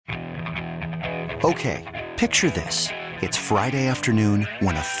Okay, picture this. It's Friday afternoon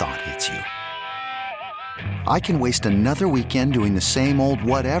when a thought hits you. I can waste another weekend doing the same old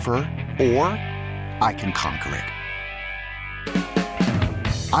whatever, or I can conquer it.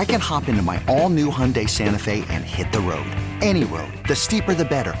 I can hop into my all-new Hyundai Santa Fe and hit the road. Any road. The steeper, the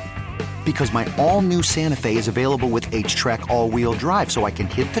better. Because my all-new Santa Fe is available with H-Track all-wheel drive, so I can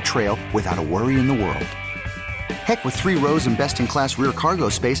hit the trail without a worry in the world. Heck, with 3 rows and best-in-class rear cargo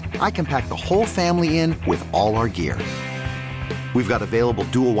space, I can pack the whole family in with all our gear. We've got available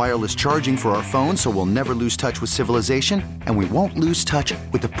dual wireless charging for our phones, so we'll never lose touch with civilization, and we won't lose touch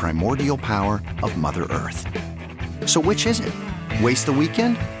with the primordial power of Mother Earth. So which is it? Waste the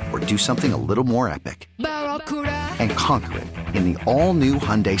weekend or do something a little more epic? And conquer it in the all-new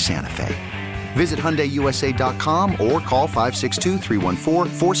Hyundai Santa Fe. Visit HyundaiUSA.com or call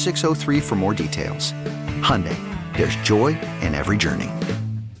 562-314-4603 for more details. Hyundai, there's joy in every journey.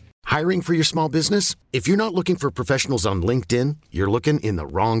 Hiring for your small business? If you're not looking for professionals on LinkedIn, you're looking in the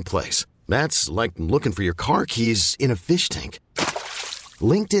wrong place. That's like looking for your car keys in a fish tank.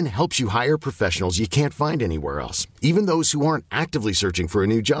 LinkedIn helps you hire professionals you can't find anywhere else, even those who aren't actively searching for a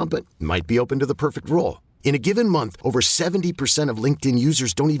new job but might be open to the perfect role. In a given month, over 70% of LinkedIn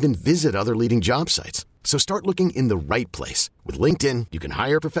users don't even visit other leading job sites. So start looking in the right place. With LinkedIn, you can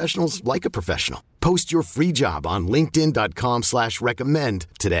hire professionals like a professional. Post your free job on linkedin.com/recommend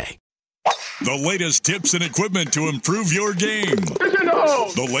today. The latest tips and equipment to improve your game.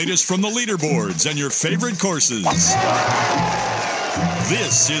 The latest from the leaderboards and your favorite courses.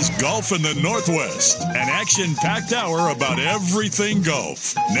 This is Golf in the Northwest, an action-packed hour about everything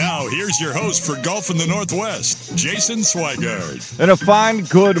golf. Now, here's your host for Golf in the Northwest, Jason Swigard. And a fine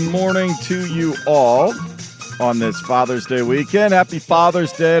good morning to you all on this Father's Day weekend. Happy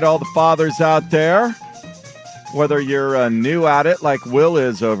Father's Day to all the fathers out there. Whether you're new at it like Will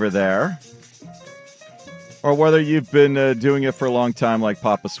is over there, or whether you've been doing it for a long time like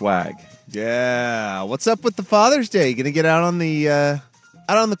Papa Swag. Yeah. What's up with the Father's Day? You gonna get out on the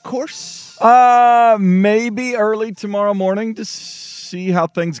course? Maybe early tomorrow morning to see how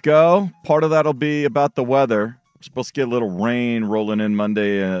things go. Part of that'll be about the weather. We're supposed to get a little rain rolling in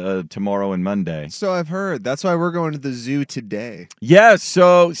tomorrow and Monday. So I've heard. That's why we're going to the zoo today. Yes.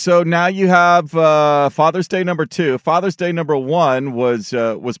 So now you have Father's Day number 2. Father's Day number 1 was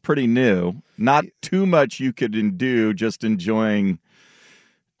pretty new. Not too much you could do, just enjoying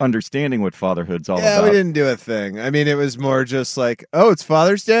understanding what fatherhood's all about. Yeah, we didn't do a thing. I mean, it was more just like, oh, it's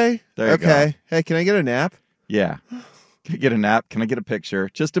Father's Day? There you okay. go. Hey, can I get a nap? Yeah. Can I get a nap? Can I get a picture?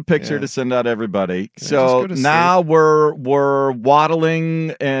 Just a picture to send out everybody. Can so now we're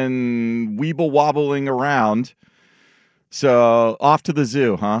waddling and weeble wobbling around. So off to the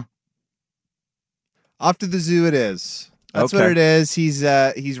zoo, huh? Off to the zoo it is. That's Okay. what it is. He's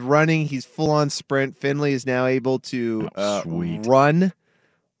running. He's full on sprint. Finley is now able to run.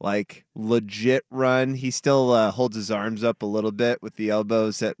 Like, legit run. He still holds his arms up a little bit with the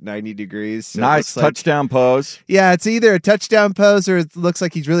elbows at 90 degrees. So Nice touchdown pose. Yeah, it's either a touchdown pose or it looks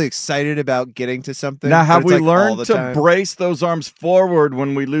like he's really excited about getting to something. Now, have we like learned to brace those arms forward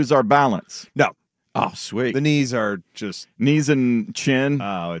when we lose our balance? No. Oh, sweet. The knees are just... Knees and chin.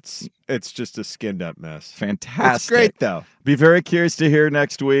 Oh, it's just a skinned up mess. Fantastic. It's great, though. Be very curious to hear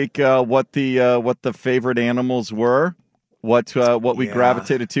next week what the favorite animals were. What we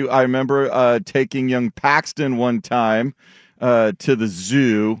gravitated to. I remember taking young Paxton one time to the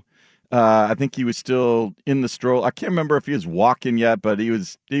zoo. I think he was still in the stroller. I can't remember if he was walking yet, but he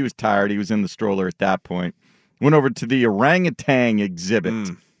was tired. He was in the stroller at that point. Went over to the orangutan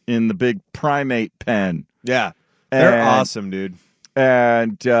exhibit in the big primate pen. Yeah, they're awesome, dude.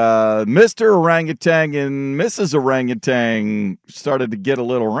 And Mr. Orangutan and Mrs. Orangutan started to get a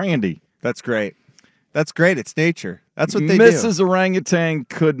little randy. That's great. That's great. It's nature. That's what they do. Mrs. do. Orangutan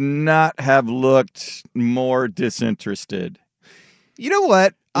could not have looked more disinterested. You know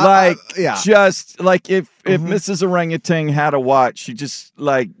what? Just like if Mrs. Orangutan had a watch, she just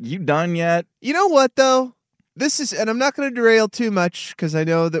like, you done yet? You know what, though? This is, and I'm not going to derail too much because I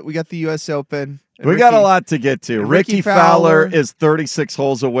know that we got the U.S. Open. We got a lot to get to. Ricky Fowler is 36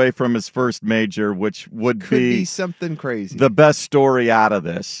 holes away from his first major, which could be something crazy. The best story out of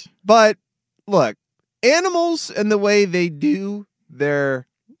this. But look, animals and the way they do their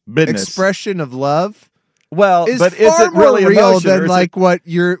expression of love, is it really real than like what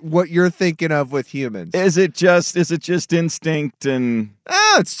you're thinking of with humans? Is it just instinct and?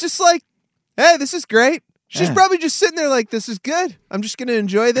 Oh, it's just like, hey, this is great. She's probably just sitting there like, this is good. I'm just going to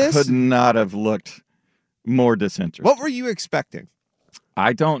enjoy this. Could not have looked more disinterested. What were you expecting?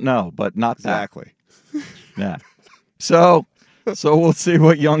 I don't know, but not exactly. That. Yeah. So So we'll see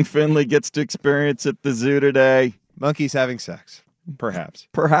what young Finley gets to experience at the zoo today. Monkeys having sex. Perhaps.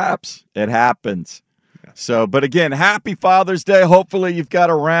 Perhaps. It happens. Yeah. So, but again, happy Father's Day. Hopefully you've got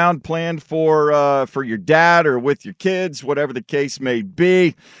a round planned for your dad or with your kids, whatever the case may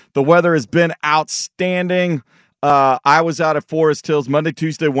be. The weather has been outstanding. I was out at Forest Hills Monday,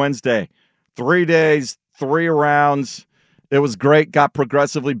 Tuesday, Wednesday. 3 days, 3 rounds. It was great. Got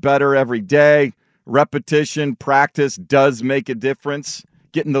progressively better every day. Repetition, practice does make a difference.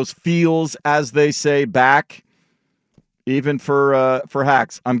 Getting those feels, as they say, back. Even for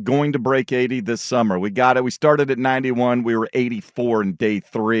hacks, I'm going to break 80 this summer. We got it. We started at 91. We were 84 in day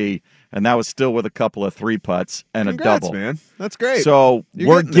 3, and that was still with a couple of 3 putts and Congrats, a double. Man, that's great. So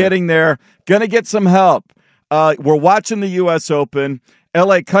we're getting there. Gonna get some help. We're watching the U.S. Open.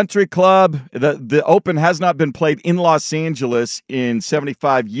 LA Country Club. The Open has not been played in Los Angeles in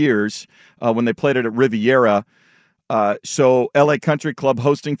 75 years when they played it at Riviera. So LA Country Club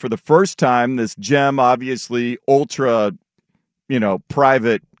hosting for the first time this gem, obviously ultra,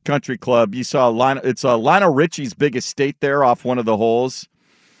 private country club. You saw it's Lionel Richie's big estate there off one of the holes.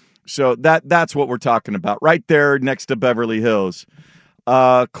 So that's what we're talking about right there next to Beverly Hills.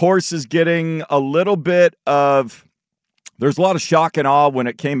 Course is getting a little bit of, there's a lot of shock and awe when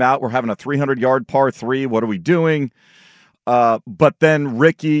it came out. We're having a 300-yard par 3. What are we doing? But then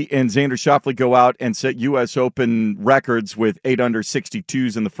Ricky and Xander Schauffele go out and set U.S. Open records with 8 under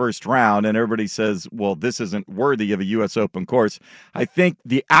 62s in the first round, and everybody says, well, this isn't worthy of a U.S. Open course. I think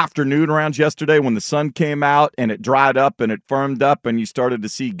the afternoon rounds yesterday when the sun came out and it dried up and it firmed up and you started to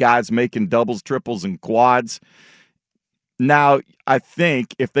see guys making doubles, triples, and quads. Now, I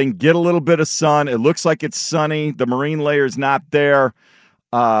think if they can get a little bit of sun, it looks like it's sunny. The marine layer's not there.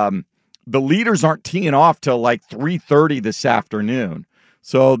 The leaders aren't teeing off till like 3:30 this afternoon.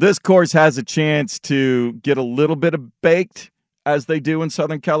 So this course has a chance to get a little bit of baked, as they do in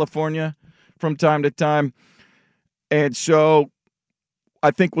Southern California from time to time. And so I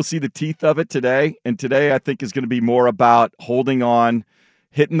think we'll see the teeth of it today. And today I think is going to be more about holding on,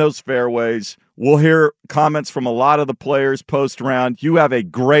 hitting those fairways. We'll hear comments from a lot of the players post-round. You have a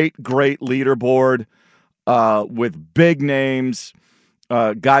great, great leaderboard with big names.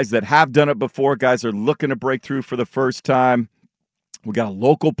 Guys that have done it before, guys are looking to break through for the first time. We got a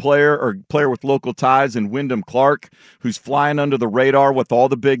local player or player with local ties in Wyndham Clark, who's flying under the radar with all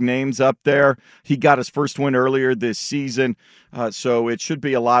the big names up there. He got his first win earlier this season, so it should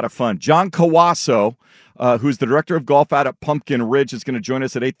be a lot of fun. John Kawasoe, who's the director of golf out at Pumpkin Ridge, is going to join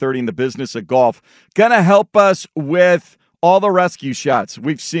us at 8:30 in the business of golf. Going to help us with all the rescue shots.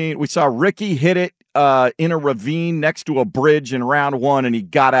 We saw Ricky hit it in a ravine next to a bridge in round 1, and he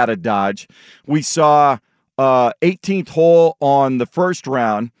got out of Dodge. We saw 18th hole on the first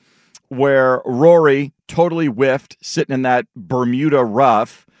round where Rory totally whiffed sitting in that Bermuda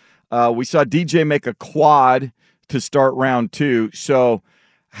rough. We saw DJ make a quad to start round 2. So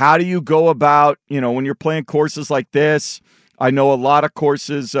how do you go about, when you're playing courses like this? I know a lot of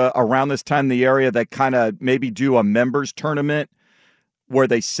courses around this time in the area that kind of maybe do a members tournament where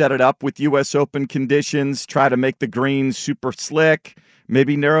they set it up with U.S. Open conditions, try to make the greens super slick,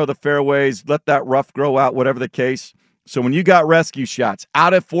 maybe narrow the fairways, let that rough grow out, whatever the case. So when you got rescue shots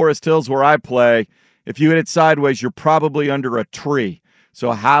out at Forest Hills where I play, if you hit it sideways, you're probably under a tree.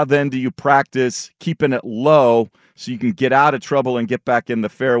 So how then do you practice keeping it low so you can get out of trouble and get back in the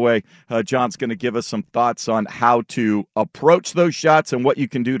fairway? John's going to give us some thoughts on how to approach those shots and what you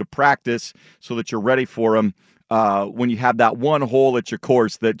can do to practice so that you're ready for them. When you have that one hole at your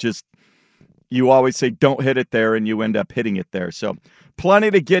course that just, you always say don't hit it there and you end up hitting it there. So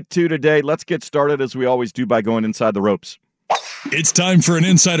plenty to get to today. Let's get started as we always do by going inside the ropes. It's time for an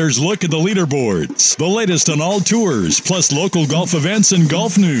insider's look at the leaderboards, the latest on all tours, plus local golf events and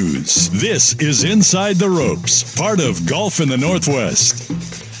golf news. This is Inside the Ropes, part of Golf in the Northwest.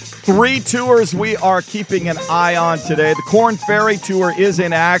 3 tours we are keeping an eye on today. The Korn Ferry Tour is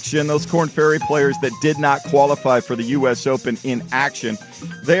in action. Those Korn Ferry players that did not qualify for the U.S. Open in action.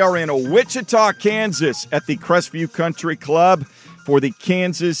 They are in Wichita, Kansas at the Crestview Country Club for the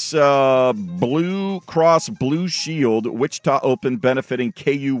Kansas Blue Cross Blue Shield Wichita Open benefiting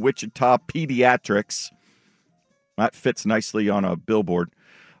KU Wichita Pediatrics. That fits nicely on a billboard.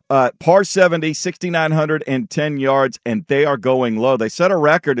 Par 70, 6,910 yards, and they are going low. They set a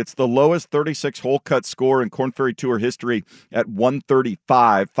record. It's the lowest 36-hole cut score in Korn Ferry Tour history at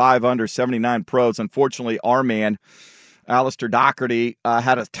 135, 5 under, 79 pros. Unfortunately, our man, Alistair Doherty,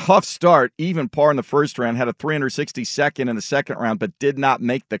 had a tough start, even par in the first round, had a 362nd in the second round, but did not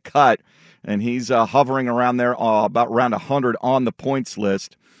make the cut, and he's hovering around there about around 100 on the points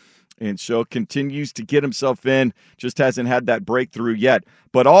list. And so continues to get himself in, just hasn't had that breakthrough yet.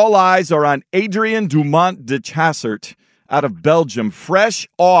 But all eyes are on Adrien Dumont de Chassert out of Belgium, fresh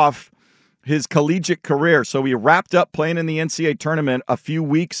off his collegiate career. So he wrapped up playing in the NCAA tournament a few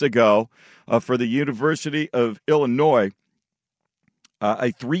weeks ago for the University of Illinois, a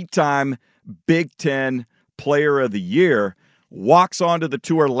 3-time Big Ten Player of the Year. Walks onto the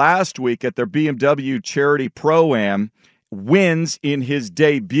tour last week at their BMW Charity Pro-Am, wins in his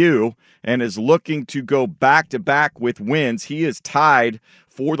debut, and is looking to go back-to-back with wins. He is tied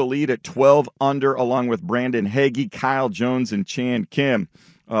for the lead at 12 under, along with Brandon Hagee, Kyle Jones, and Chan Kim.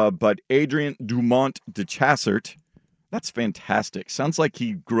 But Adrien Dumont de Chassert, that's fantastic. Sounds like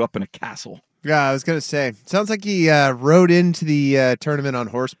he grew up in a castle. Yeah, I was going to say. Sounds like he rode into the tournament on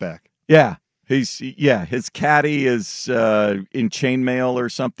horseback. Yeah. His caddy is in chainmail or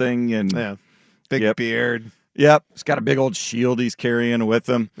something. And big beard. Yep, he's got a big old shield he's carrying with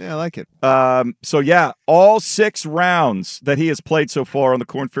him. Yeah, I like it. All 6 rounds that he has played so far on the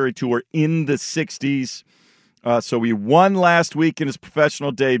Korn Ferry Tour in the 60s. So he won last week in his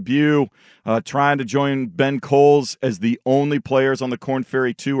professional debut, trying to join Ben Coles as the only players on the Korn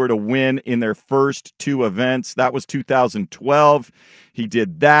Ferry Tour to win in their first 2 events. That was 2012. He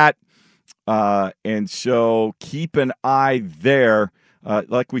did that. And so keep an eye there.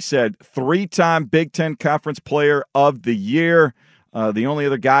 Like we said, 3-time Big Ten Conference Player of the Year. The only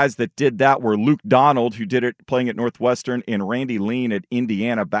other guys that did that were Luke Donald, who did it playing at Northwestern, and Randy Lean at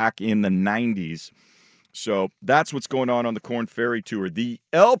Indiana back in the 90s. So that's what's going on the Korn Ferry Tour. The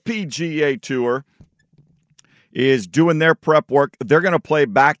LPGA Tour is doing their prep work. They're going to play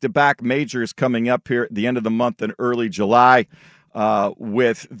back-to-back majors coming up here at the end of the month in early July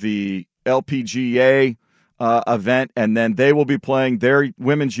with the LPGA event, and then they will be playing their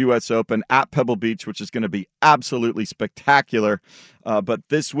Women's U.S. Open at Pebble Beach, which is going to be absolutely spectacular. But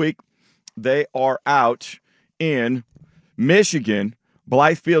this week, they are out in Michigan,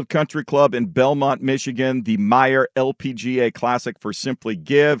 Blythefield Country Club in Belmont, Michigan, the Meyer LPGA Classic for Simply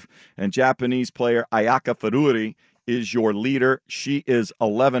Give, and Japanese player Ayaka Furui is your leader. She is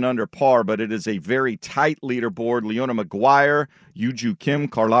 11 under par, but it is a very tight leaderboard. Leona Maguire, Yuju Kim,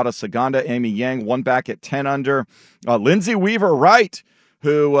 Carlotta Saganda, Amy Yang, one back at 10 under. Lindsay Weaver-Wright,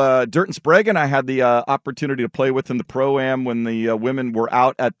 who Dirt Sprague and I had the opportunity to play with in the Pro-Am when the women were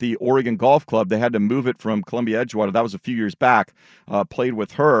out at the Oregon Golf Club. They had to move it from Columbia Edgewater. That was a few years back. Played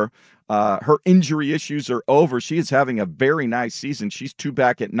with her. Her injury issues are over. She is having a very nice season. She's 2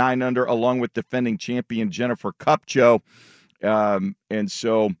 back at 9 under, along with defending champion Jennifer Kupcho.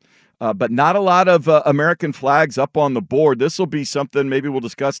 But not a lot of American flags up on the board. This will be something maybe we'll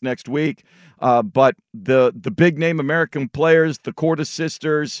discuss next week. But the big name American players, the Cordes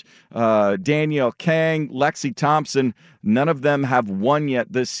sisters, Danielle Kang, Lexi Thompson, none of them have won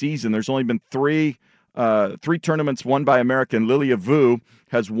yet this season. There's only been 3 tournaments won by American. Lilia Vu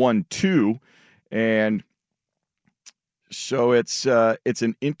has won 2, and so it's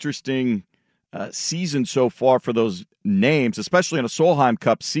an interesting season so far for those names, especially in a Solheim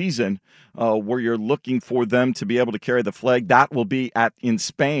Cup season where you're looking for them to be able to carry the flag. That will be in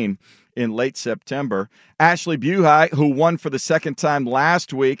Spain in late September. Ashley Buhai, who won for the second time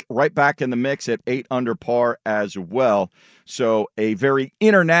last week, right back in the mix at 8 under par as well. So a very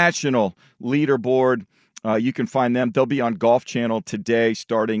international leaderboard. You can find them. They'll be on Golf Channel today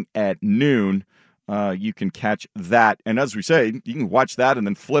starting at noon. You can catch that. And as we say, you can watch that and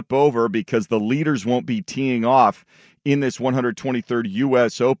then flip over because the leaders won't be teeing off in this 123rd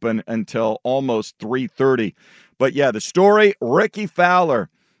U.S. Open until almost 3:30. But yeah, the story, Ricky Fowler,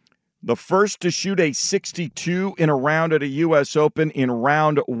 the first to shoot a 62 in a round at a U.S. Open in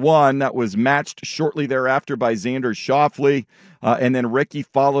round 1. That was matched shortly thereafter by Xander Schauffele. And then Ricky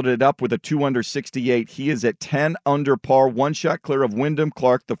followed it up with a 2 under 68. He is at 10 under par, 1 shot clear of Wyndham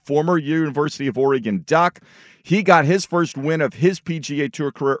Clark, the former University of Oregon Duck. He got his first win of his PGA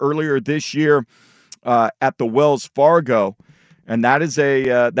Tour career earlier this year at the Wells Fargo. And that's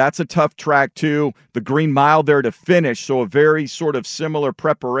a tough track, too. The Green Mile there to finish, so a very sort of similar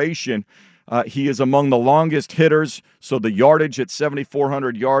preparation. He is among the longest hitters, so the yardage at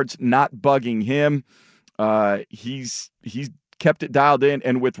 7,400 yards not bugging him. He's kept it dialed in.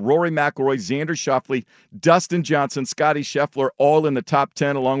 And with Rory McIlroy, Xander Schauffele, Dustin Johnson, Scotty Scheffler all in the top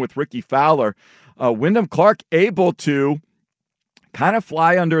 10 along with Ricky Fowler, Wyndham Clark able to kind of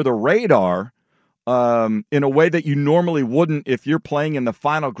fly under the radar in a way that you normally wouldn't if you're playing in the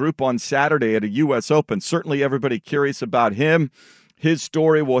final group on Saturday at a U.S. Open. Certainly everybody curious about him. His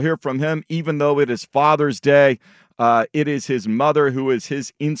story, we'll hear from him, even though it is Father's Day. It is his mother who is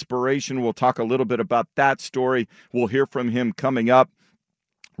his inspiration. We'll talk a little bit about that story. We'll hear from him coming up.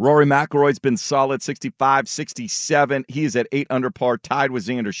 Rory McIlroy's been solid, 65, 67. He is at 8 under par, tied with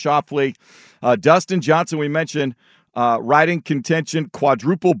Xander Schauffele. Dustin Johnson, we mentioned, right in contention,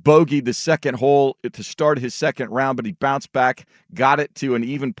 quadruple bogey the second hole to start his second round, but he bounced back, got it to an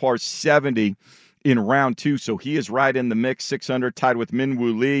even par 70 in round 2, so he is right in the mix, 6 under, tied with Min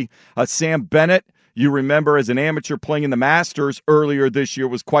Woo Lee. Sam Bennett, you remember as an amateur playing in the Masters earlier this year,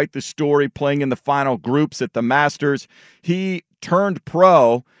 was quite the story, playing in the final groups at the Masters. He turned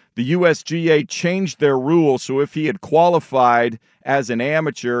pro. The USGA changed their rules, so if he had qualified as an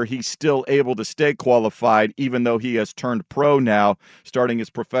amateur, he's still able to stay qualified, even though he has turned pro now, starting his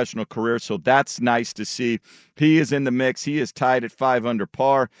professional career. So that's nice to see. He is in the mix. He is tied at 5 under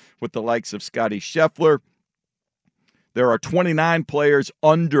par with the likes of Scotty Scheffler. There are 29 players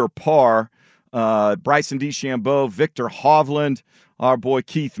under par. Bryson DeChambeau, Victor Hovland, our boy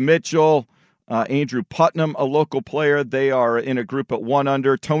Keith Mitchell, Andrew Putnam, a local player. They are in a group at 1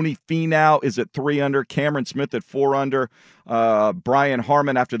 under. Tony Finau is at 3 under. Cameron Smith at 4 under. Brian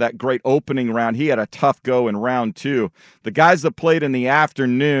Harmon, after that great opening round, he had a tough go in round 2. The guys that played in the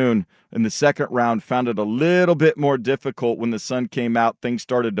afternoon in the second round found it a little bit more difficult when the sun came out. Things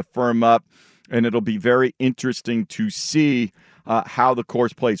started to firm up, and it'll be very interesting to see how the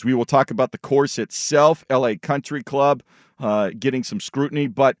course plays. We will talk about the course itself, LA Country Club, getting some scrutiny,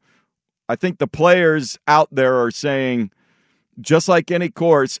 but I think the players out there are saying, just like any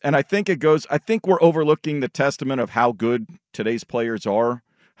course, and I think we're overlooking the testament of how good today's players are,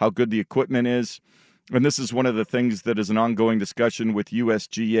 how good the equipment is. And this is one of the things that is an ongoing discussion with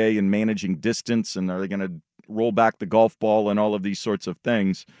USGA and managing distance, and are they going to roll back the golf ball and all of these sorts of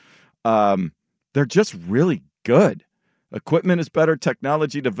things. They're just really good. Equipment is better.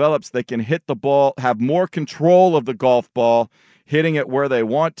 Technology develops. They can hit the ball, have more control of the golf ball, hitting it where they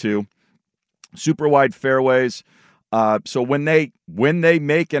want to. Super wide fairways. So when they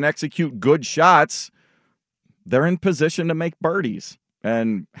make and execute good shots, they're in position to make birdies.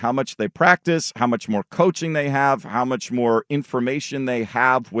 And how much they practice, how much more coaching they have, how much more information they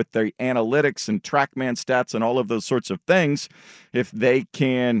have with their analytics and TrackMan stats and all of those sorts of things, if they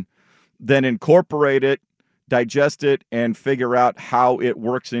can then incorporate it, digest it, and figure out how it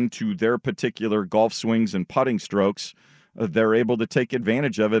works into their particular golf swings and putting strokes, they're able to take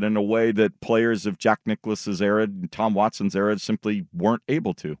advantage of it in a way that players of Jack Nicklaus's era and Tom Watson's era simply weren't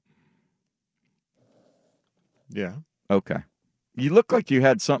able to. Yeah. Okay. You look like you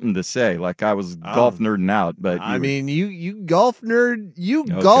had something to say, like I was golf nerding out, but you golf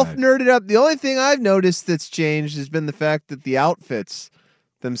nerded up. The only thing I've noticed that's changed has been the fact that the outfits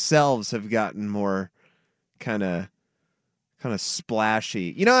themselves have gotten more kind of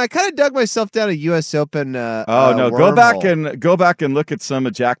splashy. I kind of dug myself down a U.S. Open. Go back and look at some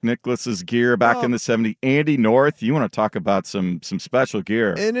of Jack Nicklaus's gear back in the '70s. Andy North, you want to talk about some special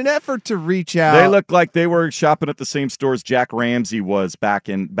gear? In an effort to reach out, they look like they were shopping at the same stores Jack Ramsey was back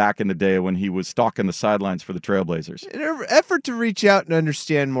in the day when he was stalking the sidelines for the Trailblazers. In an effort to reach out and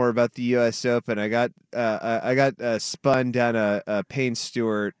understand more about the U.S. Open, I got spun down a Payne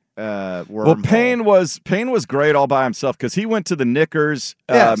Stewart. Well, Payne was great all by himself because he went to the Knickers,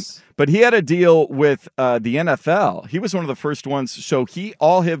 yes. But he had a deal with the NFL. He was one of the first ones. So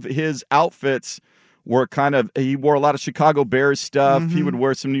all of his outfits were he wore a lot of Chicago Bears stuff. Mm-hmm. He would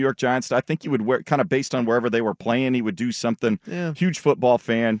wear some New York Giants stuff. I think he would wear kind of based on wherever they were playing. He would do something. Yeah. Huge football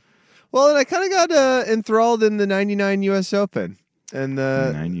fan. Well, and I kind of got enthralled in the '99 U.S. Open and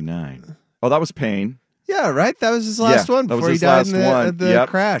the '99. Oh, that was Payne. Yeah, right. That was his last one before he died in the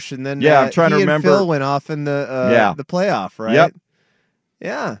crash, and then I'm trying to remember. Phil went off in the playoff, right? Yep.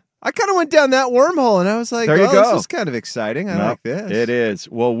 Yeah, I kind of went down that wormhole, and I was like, this is kind of exciting. I like this. It is.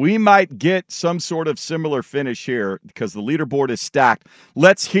 Well, we might get some sort of similar finish here because the leaderboard is stacked.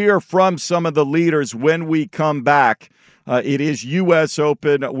 Let's hear from some of the leaders when we come back. It is U.S.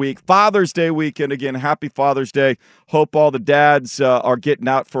 Open week, Father's Day weekend. Again, happy Father's Day. Hope all the dads are getting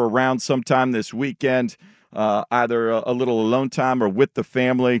out for a round sometime this weekend, either a little alone time or with the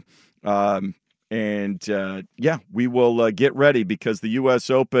family. We will get ready because the U.S.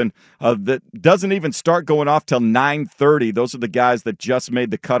 Open that doesn't even start going off till 9:30. Those are the guys that just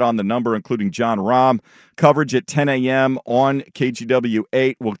made the cut on the number, including John Rahm. Coverage at 10 a.m. on KGW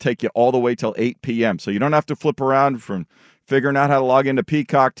 8 will take you all the way till 8 p.m. So you don't have to flip around from figuring out how to log into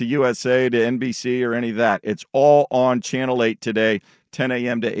Peacock to USA to NBC or any of that. It's all on Channel 8 today, 10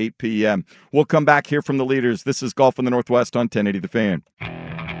 a.m. to 8 p.m. We'll come back here from the leaders. This is Golf in the Northwest on 1080 The Fan.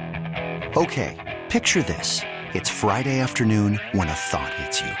 Okay, picture this. It's Friday afternoon when a thought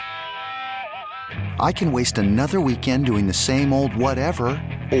hits you. I can waste another weekend doing the same old whatever,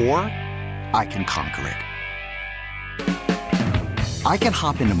 or I can conquer it. I can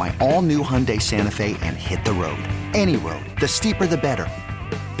hop into my all-new Hyundai Santa Fe and hit the road. Any road. The steeper, the better.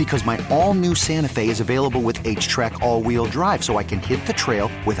 Because my all-new Santa Fe is available with H-Track all-wheel drive, so I can hit the trail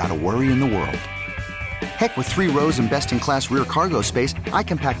without a worry in the world. Heck, with 3 rows and best-in-class rear cargo space, I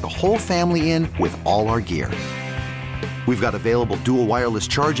can pack the whole family in with all our gear. We've got available dual wireless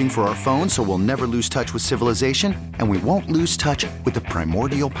charging for our phones, so we'll never lose touch with civilization, and we won't lose touch with the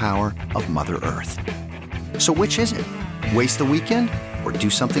primordial power of Mother Earth. So which is it? Waste the weekend or do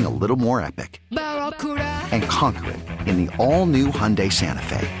something a little more epic? And conquer it in the all-new Hyundai Santa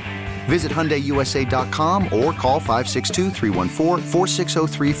Fe. Visit HyundaiUSA.com or call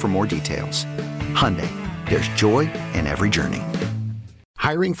 562-314-4603 for more details. Hyundai, there's joy in every journey.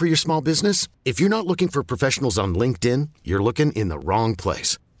 Hiring for your small business? If you're not looking for professionals on LinkedIn, you're looking in the wrong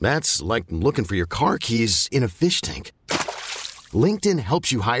place. That's like looking for your car keys in a fish tank. LinkedIn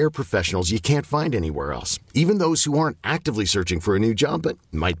helps you hire professionals you can't find anywhere else, even those who aren't actively searching for a new job but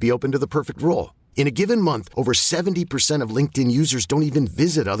might be open to the perfect role. In a given month, over 70% of LinkedIn users don't even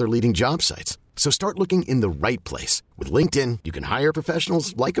visit other leading job sites. So start looking in the right place. With LinkedIn, you can hire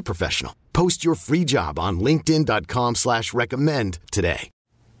professionals like a professional. Post your free job on linkedin.com/recommend today.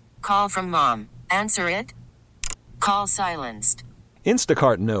 Call from mom. Answer it. Call silenced.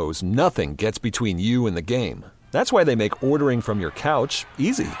 Instacart knows nothing gets between you and the game. That's why they make ordering from your couch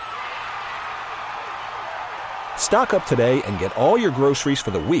easy. Stock up today and get all your groceries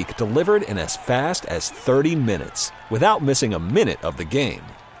for the week delivered in as fast as 30 minutes without missing a minute of the game.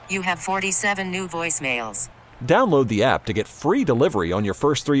 You have 47 new voicemails. Download the app to get free delivery on your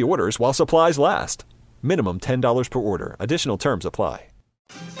first 3 orders while supplies last. Minimum $10 per order. Additional terms apply.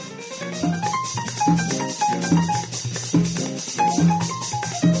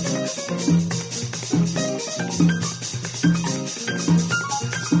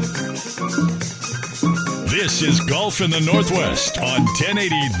 This is Golf in the Northwest on 1080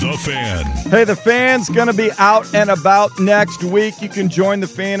 The Fan. Hey, the Fan's going to be out and about next week. You can join the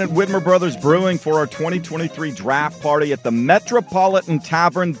Fan at Widmer Brothers Brewing for our 2023 draft party at the Metropolitan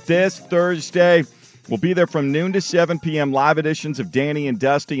Tavern this Thursday. We'll be there from noon to 7 p.m. Live editions of Danny and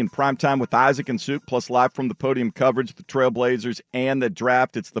Dusty in primetime with Isaac and Soup, plus live from the podium coverage of the Trailblazers and the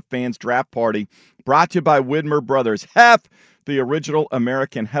draft. It's the Fan's draft party, brought to you by Widmer Brothers. The original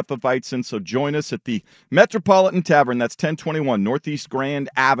American Hefeweizen. So join us at the Metropolitan Tavern. That's 1021 Northeast Grand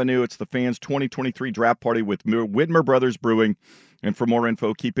Avenue. It's the Fans 2023 draft party with Widmer Brothers Brewing. And for more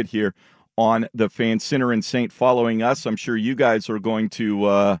info, keep it here on the Fan. Sinner and Saint following us. I'm sure you guys are going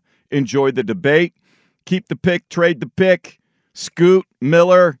to enjoy the debate. Keep the pick, trade the pick. Scoot,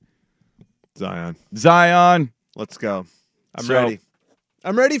 Miller. Zion. Let's go. I'm ready.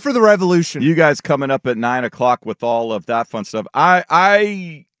 I'm ready for the revolution. You guys coming up at 9 o'clock with all of that fun stuff.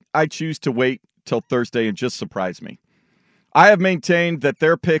 I choose to wait till Thursday and just surprise me. I have maintained that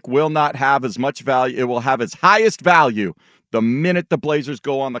their pick will not have as much value. It will have its highest value the minute the Blazers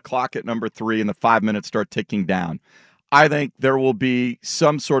go on the clock at number 3 and the 5 minutes start ticking down. I think there will be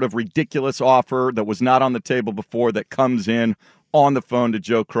some sort of ridiculous offer that was not on the table before that comes in on the phone to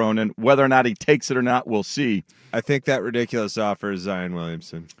Joe Cronin. Whether or not he takes it or not, we'll see. I think that ridiculous offer is Zion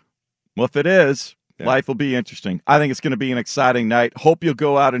Williamson. Well, if it is, life will be interesting. I think it's going to be an exciting night. Hope you'll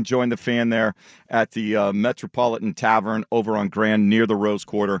go out and join the Fan there at the Metropolitan Tavern over on Grand near the Rose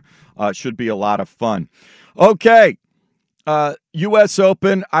Quarter. Should be a lot of fun. Okay. U.S.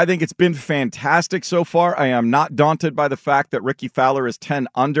 Open, I think it's been fantastic so far. I am not daunted by the fact that Ricky Fowler is 10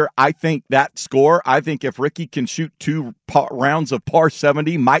 under. I think that score, if Ricky can shoot 2 rounds of par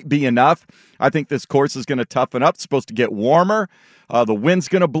 70, might be enough. I think this course is going to toughen up. It's supposed to get warmer. The wind's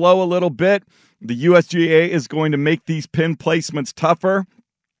going to blow a little bit. The USGA is going to make these pin placements tougher.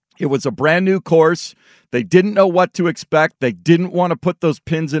 It was a brand new course. They didn't know what to expect. They didn't want to put those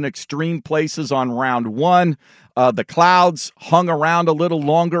pins in extreme places on round 1. The clouds hung around a little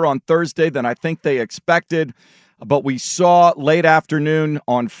longer on Thursday than I think they expected. But we saw late afternoon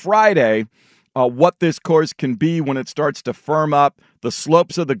on Friday what this course can be when it starts to firm up. The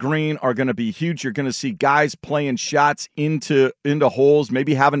slopes of the green are going to be huge. You're going to see guys playing shots into holes,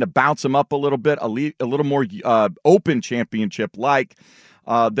 maybe having to bounce them up a little bit, a little more open championship-like.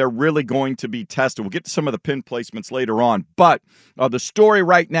 They're really going to be tested. We'll get to some of the pin placements later on. But the story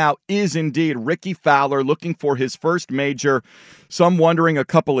right now is indeed Ricky Fowler looking for his first major. Some wondering a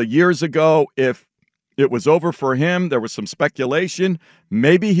couple of years ago if it was over for him. There was some speculation.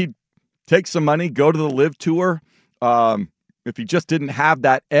 Maybe he'd take some money, go to the LIV Tour. If he just didn't have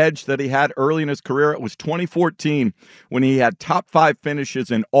that edge that he had early in his career. It was 2014 when he had top 5 finishes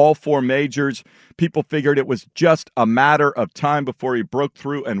in all 4 majors. People figured it was just a matter of time before he broke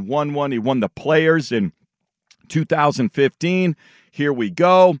through and won one. He won the Players in 2015, here we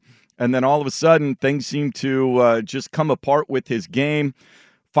go. And then all of a sudden, things seem to just come apart with his game.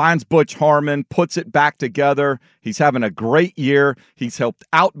 Finds Butch Harmon, puts it back together. He's having a great year. He's helped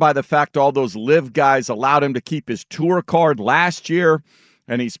out by the fact all those live guys allowed him to keep his tour card last year,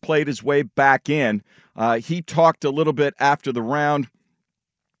 and he's played his way back in. He talked a little bit after the round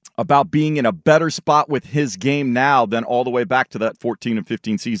about being in a better spot with his game now than all the way back to that 14 and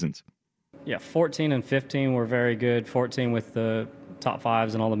 15 seasons. Yeah, 14 and 15 were very good. 14 with the top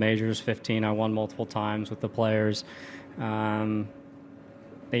fives and all the majors. 15 I won multiple times with the players.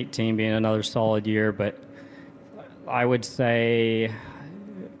 18 being another solid year, but I would say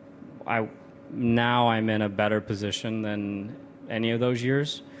now I'm in a better position than any of those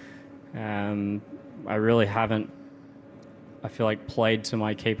years. I really haven't, I feel like, played to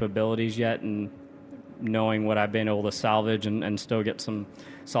my capabilities yet, and knowing what I've been able to salvage and still get some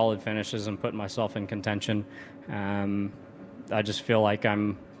solid finishes and put myself in contention. I just feel like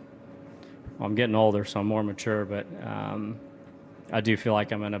I'm getting older, so I'm more mature, but I do feel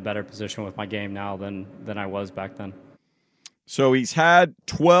like I'm in a better position with my game now than I was back then. So he's had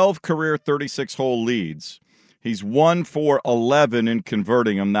 12 career 36-hole leads. He's 1 for 11 in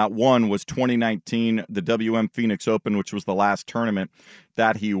converting them. That one was 2019, the WM Phoenix Open, which was the last tournament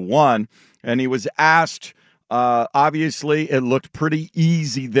that he won. And he was asked, obviously, it looked pretty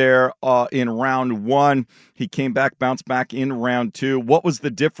easy there in round one. He came back, bounced back in round two. What was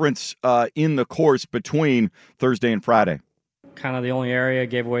the difference in the course between Thursday and Friday? Kind of the only area,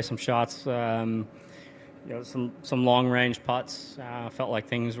 gave away some shots, some long range putts. Felt like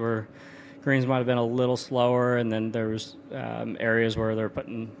greens might have been a little slower, and then there was areas where they're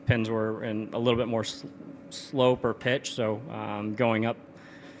putting pins were in a little bit more slope or pitch, so going up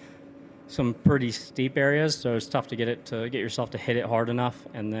some pretty steep areas, so it's tough to get yourself to hit it hard enough,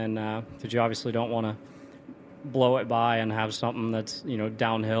 and then because you obviously don't want to blow it by and have something that's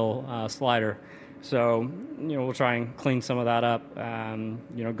downhill slider. So, we'll try and clean some of that up.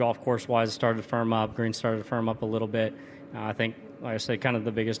 Golf course-wise, started to firm up. Greens started to firm up a little bit. I think, like I said, kind of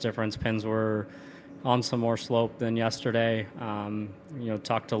the biggest difference, pins were on some more slope than yesterday.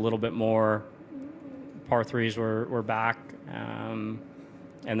 Tucked a little bit more. Par threes were back. And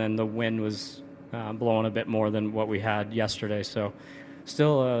then the wind was blowing a bit more than what we had yesterday. So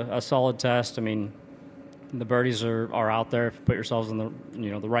still a solid test. I mean, the birdies are out there if you put yourselves in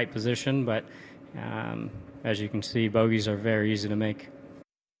the right position, but as you can see, bogeys are very easy to make.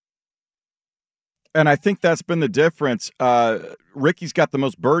 And I think that's been the difference. Ricky's got the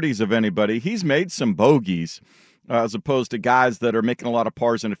most birdies of anybody. He's made some bogeys as opposed to guys that are making a lot of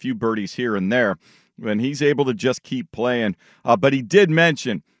pars and a few birdies here and there. And he's able to just keep playing. But he did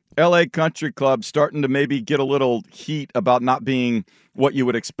mention LA Country Club starting to maybe get a little heat about not being what you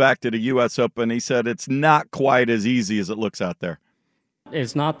would expect at a U.S. Open. He said it's not quite as easy as it looks out there.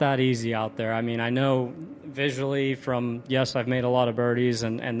 It's not that easy out there. I mean, I know visually from, yes, I've made a lot of birdies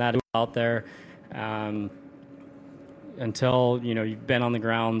and that out there until, you've been on the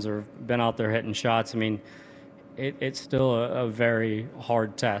grounds or been out there hitting shots. I mean, it's still a very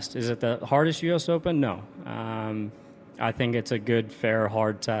hard test. Is it the hardest U.S. Open? No. I think it's a good, fair,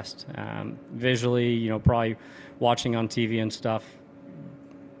 hard test. Visually, probably watching on TV and stuff,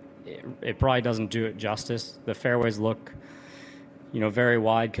 it probably doesn't do it justice. The fairways look very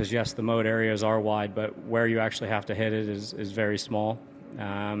wide because, yes, the mode areas are wide, but where you actually have to hit it is very small.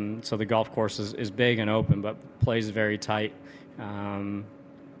 So the golf course is big and open, but plays very tight. And,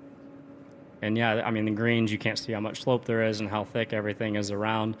 yeah, I mean, the greens, you can't see how much slope there is and how thick everything is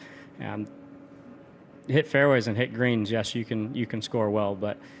around. Hit fairways and hit greens, yes, you can score well,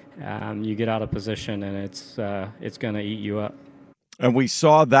 but you get out of position and it's going to eat you up. And we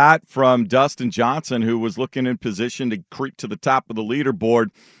saw that from Dustin Johnson, who was looking in position to creep to the top of the leaderboard.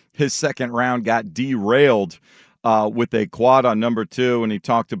 His second round got derailed with a quad on number 2, and he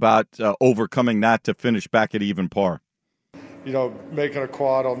talked about overcoming that to finish back at even par. Making a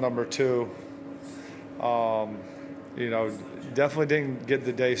quad on number 2, definitely didn't get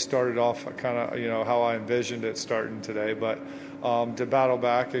the day started off kind of, how I envisioned it starting today, but to battle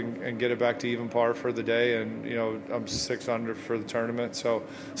back and get it back to even par for the day, and I'm 6 under for the tournament, so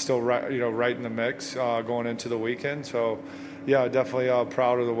still right in the mix going into the weekend. So yeah, definitely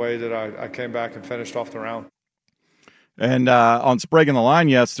proud of the way that I came back and finished off the round. And on Sprague in the Line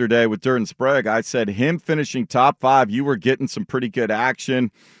yesterday with Durden Sprague, I said him finishing top 5, you were getting some pretty good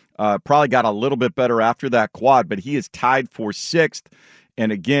action. Probably got a little bit better after that quad, but he is tied for 6th.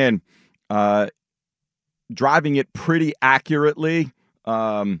 And again, driving it pretty accurately.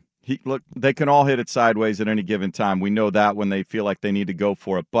 They can all hit it sideways at any given time. We know that when they feel like they need to go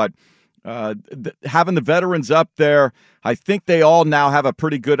for it. But Having the veterans up there, I think they all now have a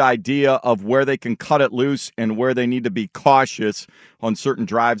pretty good idea of where they can cut it loose and where they need to be cautious on certain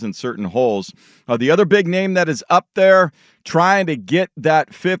drives and certain holes. The other big name that is up there trying to get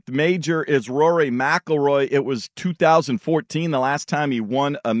that fifth major is Rory McIlroy. It was 2014, the last time he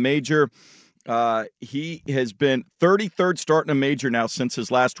won a major. He has been 33rd starting a major now since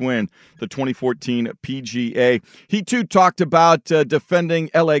his last win, the 2014 PGA. He, too, talked about defending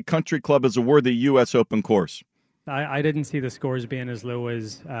LA Country Club as a worthy U.S. Open course. I didn't see the scores being as low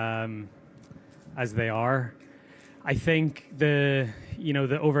as they are. I think the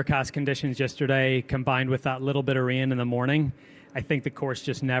overcast conditions yesterday combined with that little bit of rain in the morning, I think the course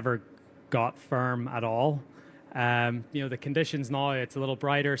just never got firm at all. The conditions now, it's a little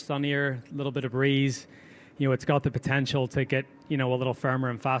brighter, sunnier, a little bit of breeze. It's got the potential to get, a little firmer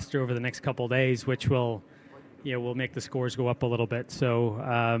and faster over the next couple of days, which will make the scores go up a little bit.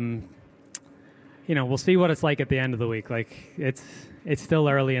 So, we'll see what it's like at the end of the week. Like it's still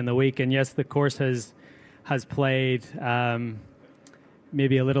early in the week, and yes, the course has played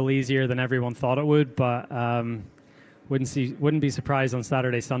maybe a little easier than everyone thought it would, but wouldn't be surprised on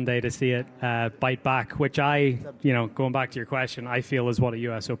Saturday, Sunday to see it bite back, which going back to your question, I feel is what a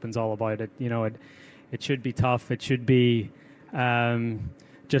U.S. Open's all about. It should be tough. It should be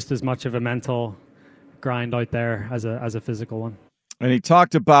just as much of a mental grind out there as a physical one. And he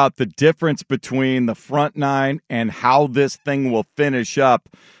talked about the difference between the front nine and how this thing will finish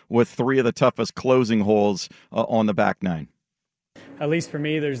up with three of the toughest closing holes on the back nine. At least for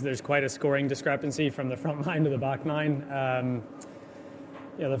me, there's quite a scoring discrepancy from the front nine to the back nine.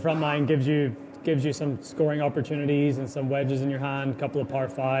 The front nine gives you some scoring opportunities and some wedges in your hand, a couple of par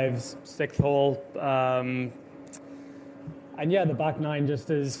fives, sixth hole, and the back nine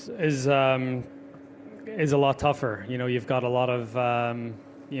just is a lot tougher. You've got a lot of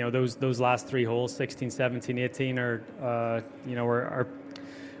those last three holes, 16, 17, 18 are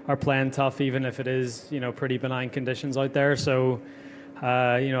playing tough, even if it is pretty benign conditions out there. So.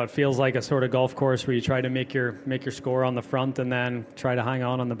 It feels like a sort of golf course where you try to make your score on the front and then try to hang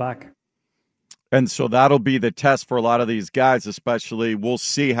on the back. And so that'll be the test for a lot of these guys, especially. We'll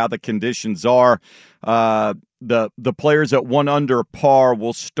see how the conditions are. The players at 1 under par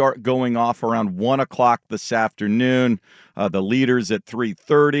will start going off around 1 o'clock this afternoon. The leaders at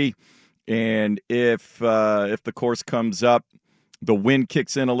 3:30. And if the course comes up, the wind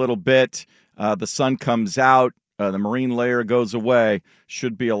kicks in a little bit, the sun comes out, the marine layer goes away.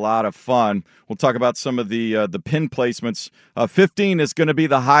 Should be a lot of fun. We'll talk about some of the pin placements. 15 is going to be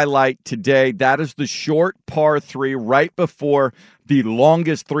the highlight today. That is the short par 3 right before the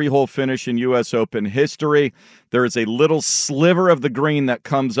longest 3-hole finish in U.S. Open history. There is a little sliver of the green that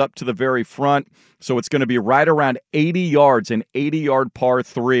comes up to the very front, so it's going to be right around 80 yards, an 80-yard par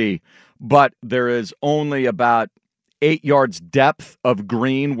 3, but there is only about 8 yards depth of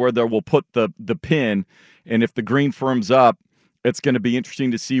green where they will put the pin. And if the green firms up, it's going to be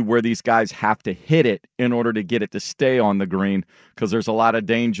interesting to see where these guys have to hit it in order to get it to stay on the green, because there's a lot of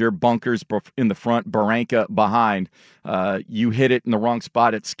danger, bunkers in the front, barranca behind. You hit it in the wrong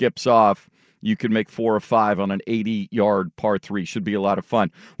spot, it skips off. You could make 4 or 5 on an 80-yard par 3. Should be a lot of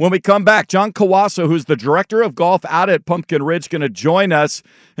fun. When we come back, John Kawasoe, who's the director of golf out at Pumpkin Ridge, going to join us.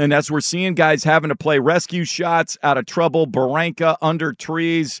 And as we're seeing guys having to play rescue shots out of trouble, barranca, under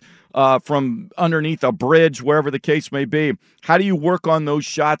trees, from underneath a bridge, wherever the case may be, how do you work on those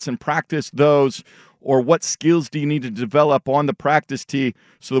shots and practice those? Or what skills do you need to develop on the practice tee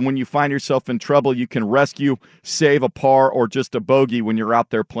so that when you find yourself in trouble, you can rescue, save a par, or just a bogey when you're out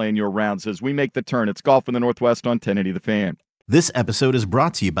there playing your rounds? As we make the turn, it's Golf in the Northwest on 1080 The Fan. This episode is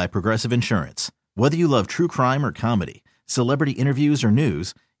brought to you by Progressive Insurance. Whether you love true crime or comedy, celebrity interviews or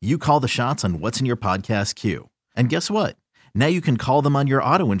news, you call the shots on what's in your podcast queue. And guess what? Now you can call them on your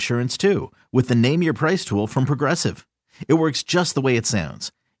auto insurance too with the Name Your Price tool from Progressive. It works just the way it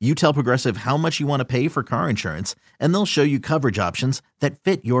sounds. You tell Progressive how much you want to pay for car insurance, and they'll show you coverage options that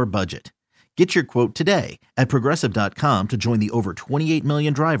fit your budget. Get your quote today at Progressive.com to join the over 28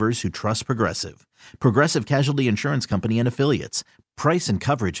 million drivers who trust Progressive. Progressive Casualty Insurance Company and Affiliates. Price and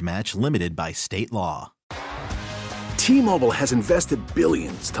coverage match limited by state law. T-Mobile has invested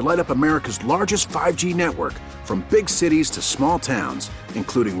billions to light up America's largest 5G network, from big cities to small towns,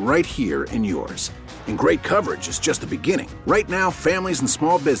 including right here in yours. And great coverage is just the beginning. Right now, families and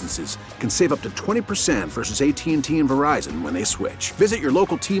small businesses can save up to 20% versus AT&T and Verizon when they switch. Visit your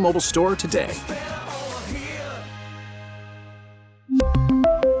local T-Mobile store today.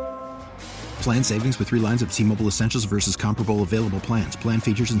 Plan savings with 3 lines of T-Mobile Essentials versus comparable available plans. Plan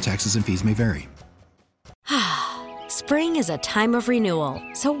features and taxes and fees may vary. Spring is a time of renewal,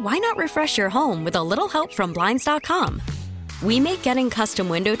 so why not refresh your home with a little help from Blinds.com? We make getting custom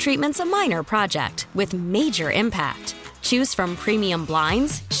window treatments a minor project with major impact. Choose from premium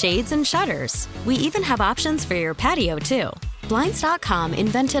blinds, shades, and shutters. We even have options for your patio, too. Blinds.com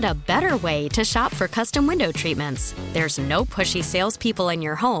invented a better way to shop for custom window treatments. There's no pushy salespeople in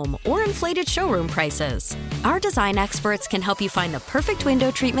your home or inflated showroom prices. Our design experts can help you find the perfect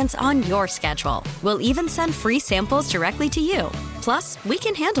window treatments on your schedule. We'll even send free samples directly to you. Plus, we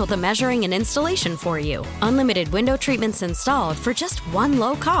can handle the measuring and installation for you. Unlimited window treatments installed for just one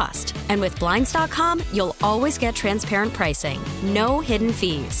low cost. And with Blinds.com, you'll always get transparent pricing. No hidden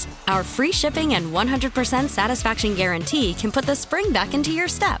fees. Our free shipping and 100% satisfaction guarantee can put the spring back into your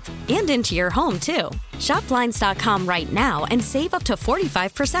step and into your home, too. Shop Blinds.com right now and save up to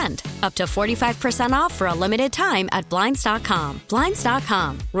 45%. Up to 45% off for a limited time at Blinds.com.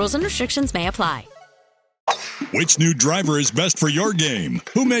 Blinds.com. Rules and restrictions may apply. Which new driver is best for your game?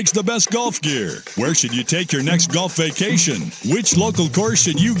 Who makes the best golf gear? Where should you take your next golf vacation? Which local course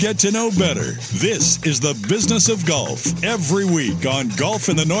should you get to know better? This is the Business of Golf, every week on Golf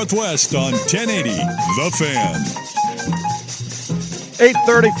in the Northwest on 1080 The Fan.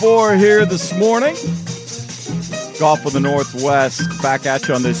 8:34 here this morning. Golf of the Northwest back at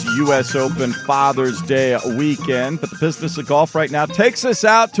you on this U.S. Open Father's Day weekend. But the Business of Golf right now takes us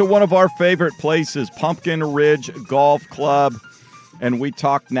out to one of our favorite places, Pumpkin Ridge Golf Club. And we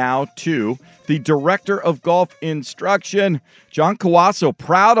talk now to the Director of Golf Instruction, John Kawasoe,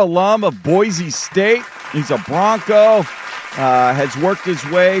 proud alum of Boise State. He's a Bronco, has worked his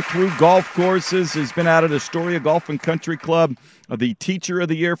way through golf courses, has been out at Astoria Golf and Country Club, the Teacher of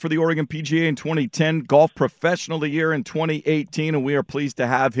the Year for the Oregon PGA in 2010, Golf Professional of the Year in 2018, and we are pleased to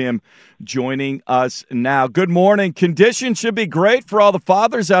have him joining us now. Good morning. Conditions should be great for all the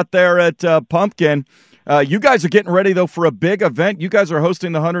fathers out there at Pumpkin. You guys are getting ready, though, for a big event. You guys are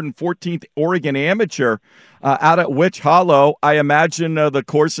hosting the 114th Oregon Amateur out at Witch Hollow. I imagine the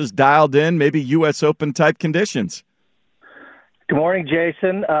course is dialed in, maybe U.S. Open-type conditions. Good morning,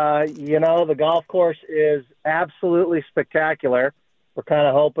 Jason. The golf course is absolutely spectacular. We're kind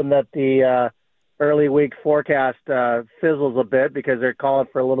of hoping that the early week forecast fizzles a bit because they're calling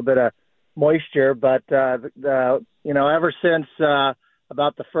for a little bit of moisture. But, ever since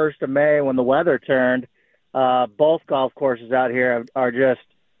about the 1st of May when the weather turned, both golf courses out here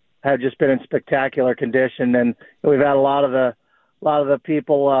have just been in spectacular condition. And we've had a lot of the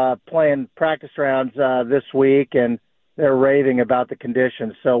people playing practice rounds this week, and they're raving about the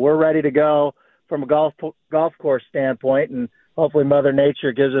conditions. So we're ready to go from a golf course standpoint, and hopefully Mother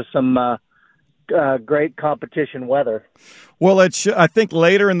Nature gives us some great competition weather. Well, I think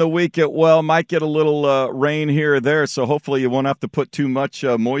later in the week it might get a little rain here or there, so hopefully you won't have to put too much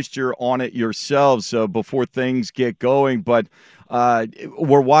moisture on it yourselves before things get going. But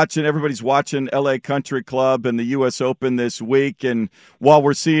everybody's watching LA Country Club and the U.S. Open this week, and while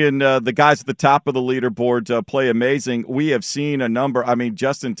we're seeing the guys at the top of the leaderboard play amazing, we have seen a number. I mean,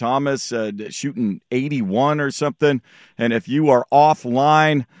 Justin Thomas shooting 81 or something, and if you are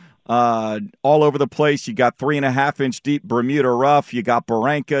offline all over the place, you got 3.5-inch deep Bermuda rough, you got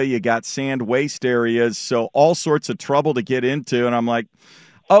barranca, you got sand waste areas, so all sorts of trouble to get into, and I'm like,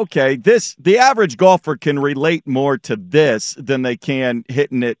 okay, the average golfer can relate more to this than they can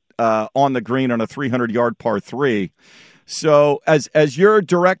hitting it on the green on a 300-yard par 3. So as you're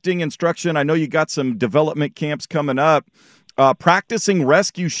directing instruction, I know you got some development camps coming up. Practicing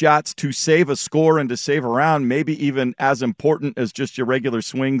rescue shots to save a score and to save a round, maybe even as important as just your regular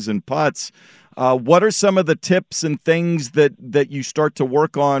swings and putts. What are some of the tips and things that you start to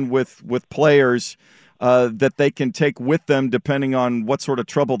work on with players that they can take with them depending on what sort of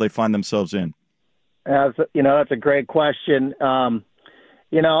trouble they find themselves in? That's a great question. My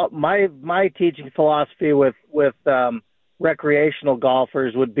teaching philosophy with recreational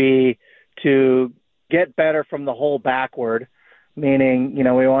golfers would be to get better from the hole backward, meaning,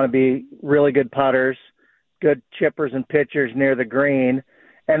 we want to be really good putters, good chippers and pitchers near the green,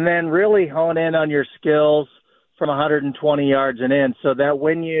 and then really hone in on your skills from 120 yards and in, so that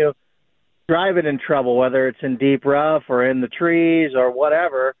when you drive it in trouble, whether it's in deep rough or in the trees or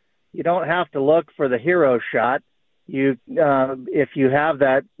whatever, you don't have to look for the hero shot. If you have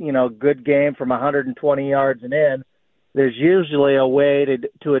that, good game from 120 yards and in, there's usually a way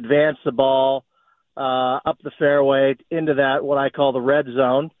to advance the ball up the fairway into that, what I call the red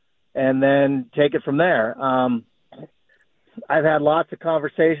zone, and then take it from there. I've had lots of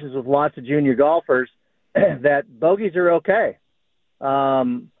conversations with lots of junior golfers that bogeys are okay.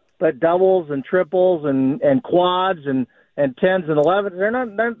 But doubles and triples and quads and 10s and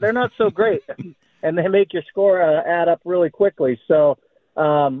 11s, they're not so great. and they make your score add up really quickly. So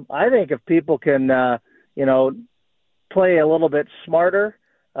I think if people can, play a little bit smarter,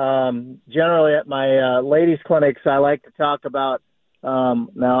 generally at my ladies clinics, I like to talk about,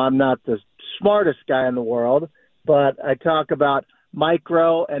 now I'm not the smartest guy in the world, but I talk about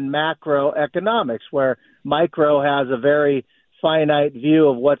micro and macro economics, where micro has a very finite view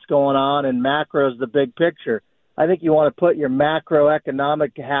of what's going on and macro is the big picture. I think you want to put your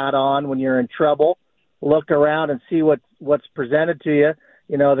macroeconomic hat on when you're in trouble, look around and see what's presented to you.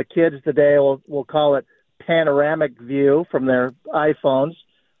 The kids today will call it panoramic view from their iPhones.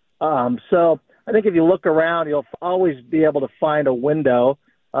 So I think if you look around, you'll always be able to find a window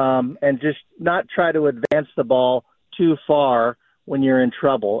and just not try to advance the ball too far when you're in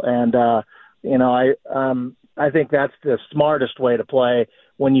trouble. And, I think that's the smartest way to play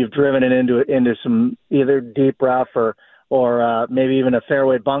when you've driven it into some either deep rough or maybe even a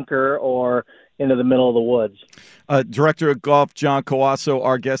fairway bunker or into the middle of the woods. Director of Golf John Kawasoe,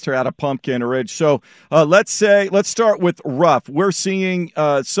 our guest here out of Pumpkin Ridge. So let's start with rough. We're seeing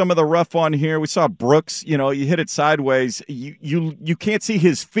some of the rough on here. We saw Brooks. You hit it sideways. You can't see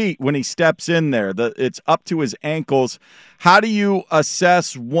his feet when he steps in there. It's up to his ankles. How do you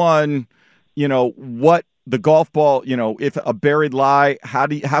assess what the golf ball? If a buried lie,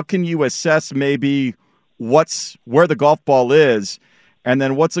 how can you assess maybe where the golf ball is? And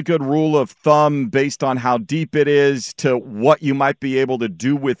then what's a good rule of thumb based on how deep it is to what you might be able to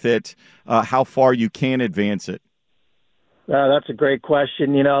do with it, how far you can advance it? That's a great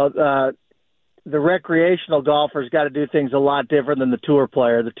question. The recreational golfer's got to do things a lot different than the tour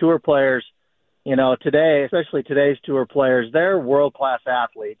player. The tour players, today, especially today's tour players, they're world-class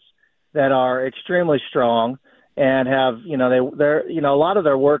athletes that are extremely strong and have, they're a lot of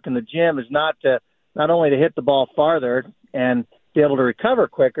their work in the gym is not only to hit the ball farther and be able to recover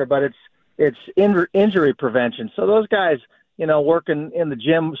quicker, but it's injury prevention. So those guys, working in the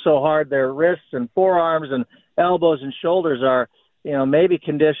gym so hard, their wrists and forearms and elbows and shoulders are, maybe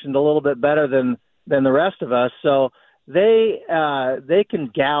conditioned a little bit better than the rest of us. So they can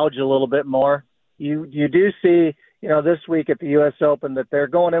gouge a little bit more. You do see, this week at the U.S. Open that they're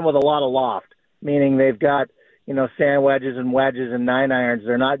going in with a lot of loft, meaning they've got, sand wedges and 9-irons.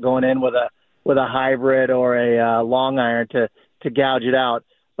 They're not going in with a hybrid or a long iron to gouge it out.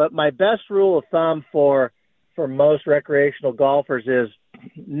 But my best rule of thumb for most recreational golfers is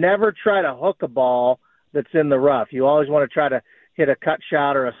never try to hook a ball that's in the rough. You always want to try to hit a cut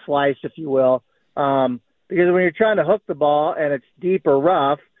shot or a slice, if you will, because when you're trying to hook the ball and it's deep or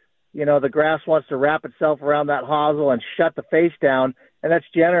rough, the grass wants to wrap itself around that hosel and shut the face down, and that's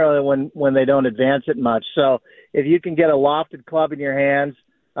generally when they don't advance it much. So if you can get a lofted club in your hands,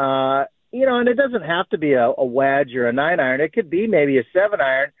 and it doesn't have to be a wedge or a 9-iron. It could be maybe a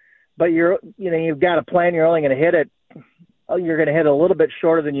 7-iron, but you've got a plan. You're only going to hit it. You're going to hit a little bit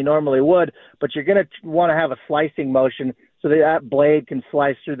shorter than you normally would, but you're going to want to have a slicing motion so that blade can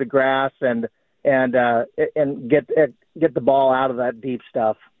slice through the grass and get the ball out of that deep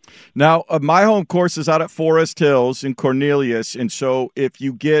stuff. Now, my home course is out at Forest Hills in Cornelius, and so if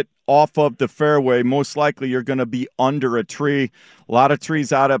you get off of the fairway, most likely you're going to be under a tree. A lot of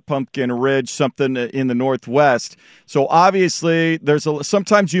trees out at Pumpkin Ridge, something in the northwest. So obviously,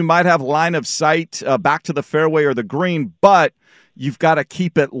 sometimes you might have line of sight back to the fairway or the green, but you've got to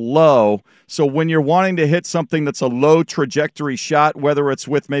keep it low. So when you're wanting to hit something that's a low trajectory shot, whether it's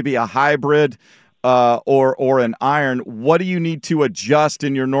with maybe a hybrid or an iron, what do you need to adjust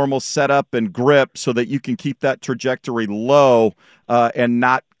in your normal setup and grip so that you can keep that trajectory low and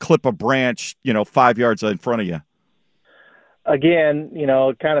not clip a branch, 5 yards in front of you? Again,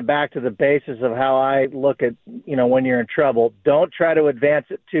 kind of back to the basis of how I look at, when you're in trouble, don't try to advance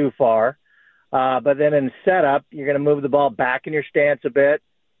it too far. But then in setup, you're going to move the ball back in your stance a bit.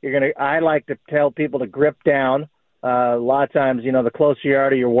 I like to tell people to grip down. A lot of times, the closer you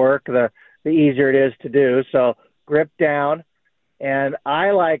are to your work, the easier it is to do. So grip down. And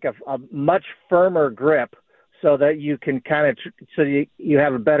I like a much firmer grip so that you can so you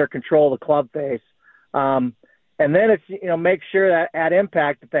have a better control of the club face. And then it's, make sure that at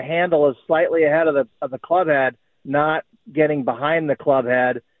impact that the handle is slightly ahead of the club head, not getting behind the club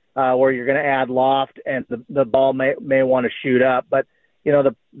head where you're going to add loft and the ball may want to shoot up. But,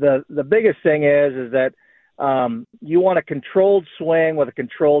 the biggest thing is that you want a controlled swing with a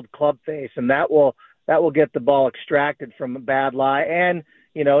controlled club face, and that will get the ball extracted from a bad lie. And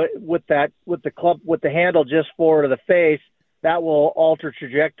with the handle just forward of the face, that will alter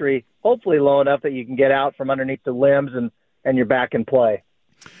trajectory, hopefully low enough that you can get out from underneath the limbs and you're back in play.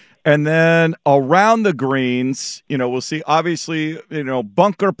 And then around the greens, we'll see, obviously,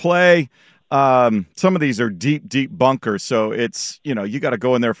 bunker play. some of these are deep bunkers, so it's, you got to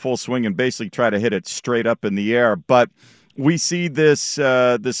go in there full swing and basically try to hit it straight up in the air. But we see this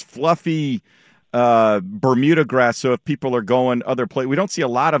fluffy Bermuda grass. So if people are going other places, we don't see a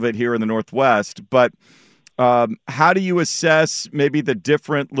lot of it here in the Northwest. But how do you assess maybe the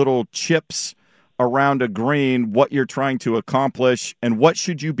different little chips around a green, what you're trying to accomplish, and what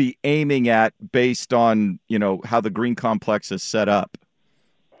should you be aiming at based on, how the green complex is set up?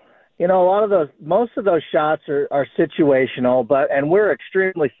 Most of those shots are situational, and we're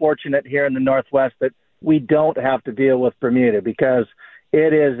extremely fortunate here in the Northwest that we don't have to deal with Bermuda because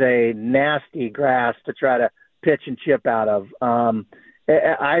it is a nasty grass to try to pitch and chip out of.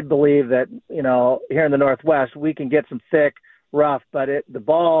 I believe that, here in the Northwest, we can get some thick, rough, but the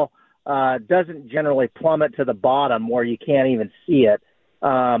ball doesn't generally plummet to the bottom where you can't even see it.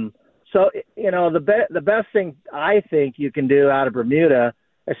 So, the best thing I think you can do out of Bermuda,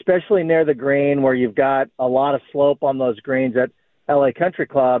 especially near the green where you've got a lot of slope on those greens at LA Country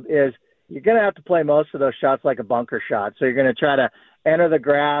Club, is you're going to have to play most of those shots like a bunker shot. So you're going to try to enter the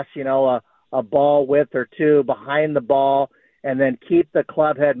grass, a ball width or two behind the ball, and then keep the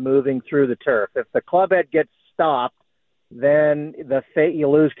club head moving through the turf. If the club head gets stopped, then you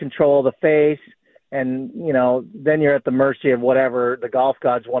lose control of the face, and, then you're at the mercy of whatever the golf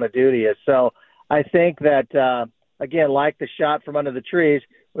gods want to do to you. So I think that, again, like the shot from under the trees,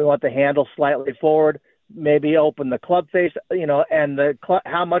 we want the handle slightly forward, maybe open the club face, and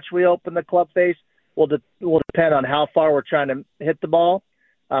how much we open the club face will depend on how far we're trying to hit the ball.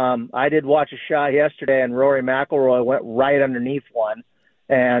 I did watch a shot yesterday, and Rory McIlroy went right underneath one,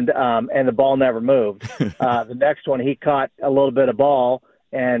 and the ball never moved. The next one, he caught a little bit of ball,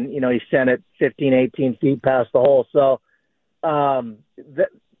 and, he sent it 15, 18 feet past the hole. So,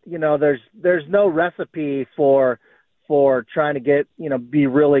 there's no recipe for trying to get, be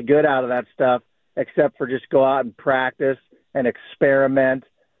really good out of that stuff, except for just go out and practice and experiment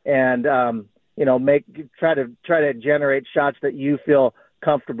and, try to generate shots that you feel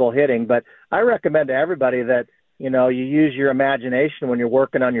comfortable hitting. But I recommend to everybody that, you use your imagination when you're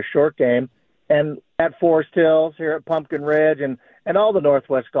working on your short game. And at Forest Hills, here at Pumpkin Ridge, and all the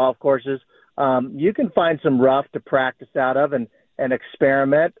Northwest golf courses, you can find some rough to practice out of and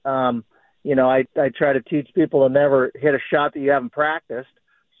experiment. I try to teach people to never hit a shot that you haven't practiced.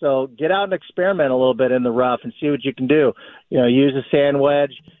 So get out and experiment a little bit in the rough and see what you can do. Use a sand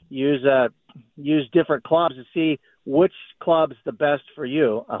wedge, use different clubs to see which club's the best for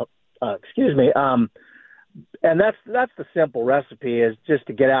you. And that's the simple recipe, is just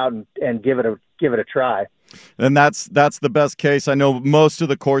to get out and give it a try. And that's the best case. I know most of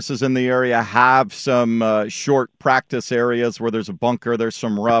the courses in the area have some short practice areas where there's a bunker, there's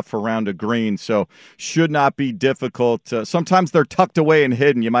some rough around a green, so should not be difficult. Sometimes they're tucked away and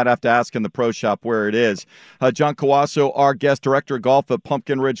hidden. You might have to ask in the pro shop where it is. John Kawasoe, our guest director of golf at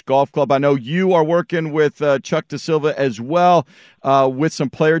Pumpkin Ridge Golf Club. I know you are working with Chuck DeSilva as well with some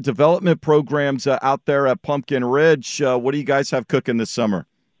player development programs out there at Pumpkin Ridge. What do you guys have cooking this summer?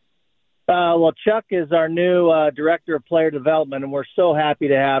 Well, Chuck is our new director of player development, and we're so happy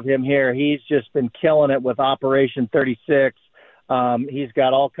to have him here. He's just been killing it with Operation 36. He's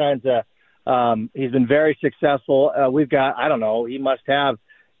got all kinds of he's been very successful. We've got, I don't know, he must have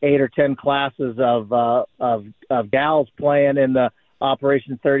 8 or 10 classes of gals playing in the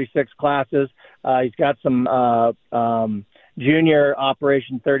Operation 36 classes. He's got some junior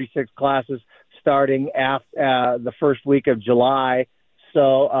Operation 36 classes starting after the first week of July.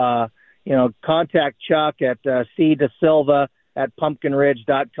 So, contact Chuck at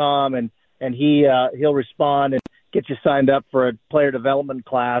cdesilva@pumpkinridge.com, and he'll respond and get you signed up for a player development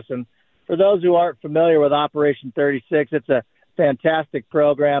class. And for those who aren't familiar with Operation 36, it's a fantastic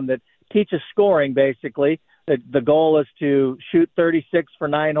program that teaches scoring, basically. The goal is to shoot 36 for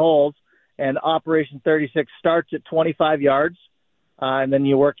 9 holes, and Operation 36 starts at 25 yards, and then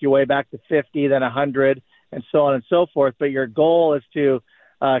you work your way back to 50, then 100, and so on and so forth. But your goal is to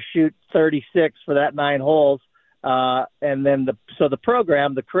shoot 36 for that 9 holes. And then the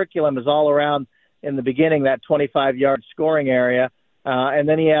program, the curriculum is all around in the beginning, that 25-yard scoring area. And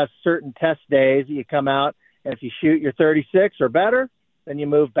then he has certain test days that you come out, and if you shoot your 36 or better, then you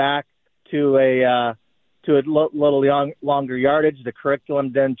move back to a little longer yardage. The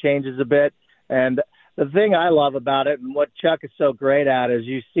curriculum then changes a bit. And the thing I love about it, and what Chuck is so great at, is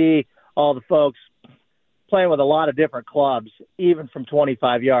you see all the folks playing with a lot of different clubs, even from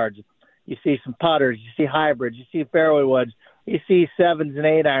 25 yards. You see some putters, you see hybrids, you see fairway woods, you see 7s and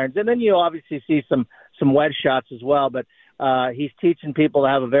 8 irons, and then you obviously see some wedge shots as well. But he's teaching people to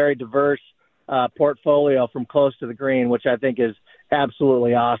have a very diverse portfolio from close to the green, which I think is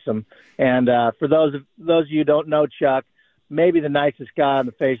absolutely awesome. And for those of you who don't know Chuck, maybe the nicest guy on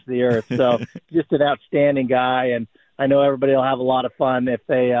the face of the earth. So just an outstanding guy, and I know everybody will have a lot of fun if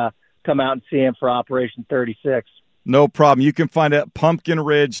they come out and see him for Operation 36. No problem. You can find it at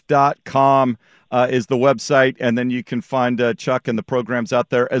pumpkinridge.com is the website, and then you can find Chuck and the programs out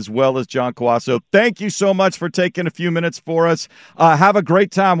there as well as John Kawasoe. Thank you so much for taking a few minutes for us. Have a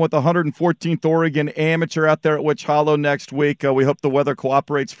great time with the 114th Oregon Amateur out there at Witch Hollow next week. We hope the weather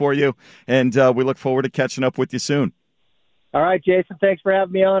cooperates for you, and we look forward to catching up with you soon. All right, Jason, thanks for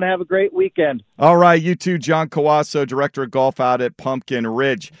having me on. Have a great weekend. All right, you too, John Kawasoe, Director of Golf out at Pumpkin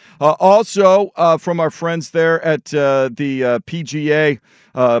Ridge. Also, from our friends there at the PGA,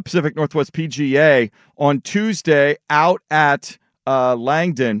 Pacific Northwest PGA, on Tuesday out at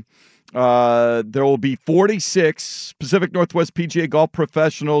Langdon, there will be 46 Pacific Northwest PGA golf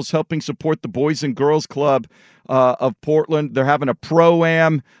professionals helping support the Boys and Girls Club of Portland. They're having a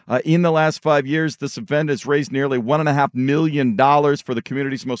pro-am. In the last 5 years, this event has raised nearly $1.5 million for the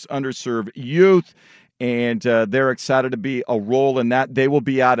community's most underserved youth, and they're excited to be a role in that. They will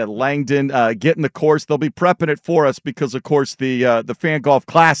be out at Langdon getting the course. They'll be prepping it for us because, of course, the Fan Golf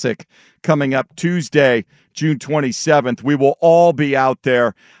Classic coming up Tuesday, June 27th. We will all be out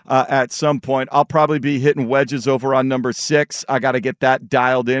there at some point. I'll probably be hitting wedges over on number 6. I got to get that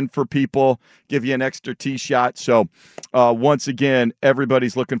dialed in for people, give you an extra tee shot. So once again,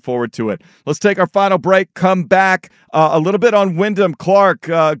 everybody's looking forward to it. Let's take our final break, come back a little bit on Wyndham Clark,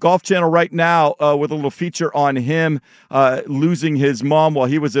 Golf Channel right now with a little feature on him losing his mom while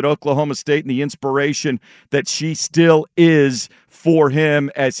he was at Oklahoma State and the inspiration that she still is for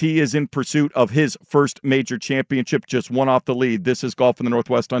him as he is in pursuit of his first major championship, just one off the lead. This is Golf in the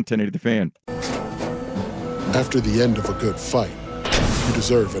Northwest on 1080 The Fan. After the end of a good fight, you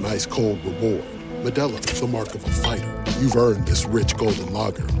deserve an ice-cold reward. Modelo is the mark of a fighter. You've earned this rich golden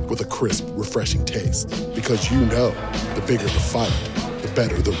lager with a crisp, refreshing taste. Because you know, the bigger the fight, the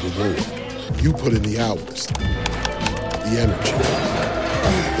better the reward. You put in the hours, the energy,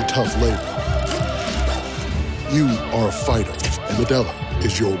 the tough labor. You are a fighter, and Modelo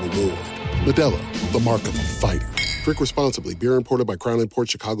is your reward. Modelo, the mark of a fighter. Drink responsibly. Beer imported by Crown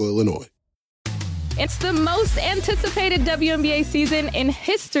Imports, Chicago, Illinois. It's the most anticipated WNBA season in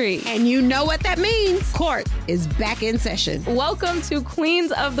history. And you know what that means. Court is back in session. Welcome to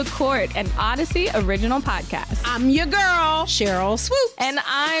Queens of the Court, an Odyssey original podcast. I'm your girl, Cheryl Swoops. And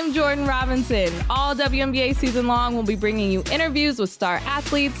I'm Jordan Robinson. All WNBA season long, we'll be bringing you interviews with star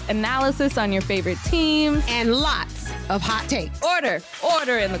athletes, analysis on your favorite teams, and lots of hot takes. Order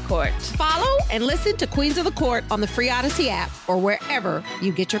in the court. Follow and listen to Queens of the Court on the free Odyssey app or wherever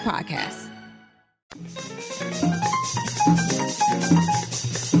you get your podcasts.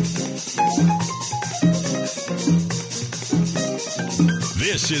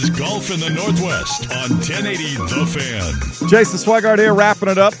 This is Golf in the Northwest on 1080 The Fan. Jason Swigart here, wrapping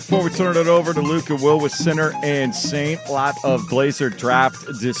it up before we turn it over to Luke and Will with Center and Saint. A lot of Blazer draft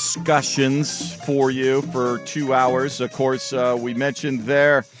discussions for you for 2 hours. Of course, we mentioned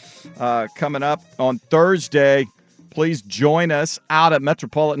there coming up on Thursday. Please join us out at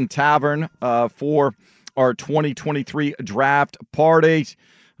Metropolitan Tavern for our 2023 draft party,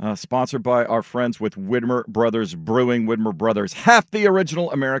 sponsored by our friends with Widmer Brothers Brewing. Widmer Brothers, half the original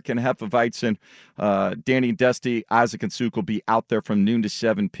American Hefeweizen. Danny Dusty, Isaac, and Suk will be out there from noon to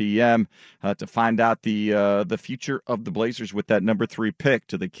 7 p.m. To find out the future of the Blazers with that number 3 pick.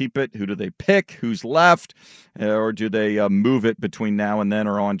 Do they keep it? Who do they pick? Who's left? Or do they move it between now and then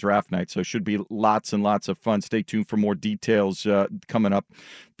or on draft night? So it should be lots and lots of fun. Stay tuned for more details coming up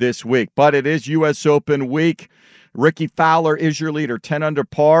this week. But it is U.S. Open week. Ricky Fowler is your leader, 10 under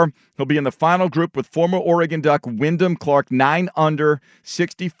par. He'll be in the final group with former Oregon Duck Wyndham Clark, 9 under,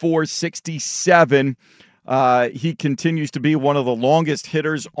 64-67. He continues to be one of the longest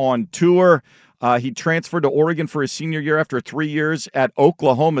hitters on tour. He transferred to Oregon for his senior year after 3 years at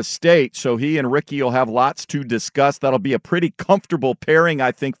Oklahoma State. So he and Ricky will have lots to discuss. That'll be a pretty comfortable pairing,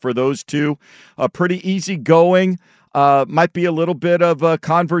 I think, for those two. Pretty easy going. Might be a little bit of a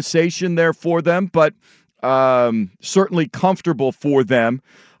conversation there for them, but certainly comfortable for them.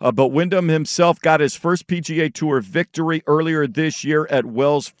 But Wyndham himself got his first PGA Tour victory earlier this year at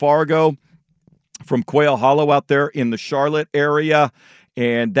Wells Fargo from Quail Hollow out there in the Charlotte area,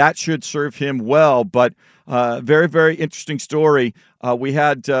 and that should serve him well. But very, very interesting story. We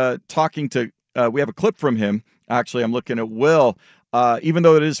had we have a clip from him. Actually, I'm looking at Will. Even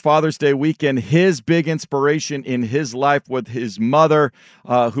though it is Father's Day weekend, his big inspiration in his life with his mother,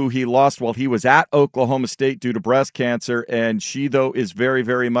 who he lost while he was at Oklahoma State due to breast cancer. And she, though, is very,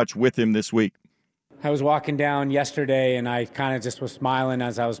 very much with him this week. I was walking down yesterday, and I kind of just was smiling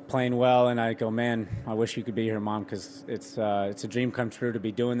as I was playing well, and I go, man, I wish you could be here, Mom, because it's a dream come true to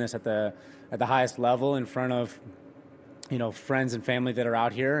be doing this at the highest level in front of, friends and family that are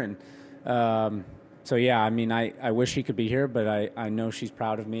out here. And so, yeah, I mean, I wish she could be here, but I know she's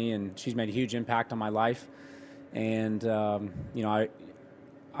proud of me, and she's made a huge impact on my life. And,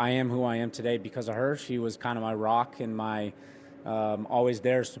 I am who I am today because of her. She was kind of my rock and my always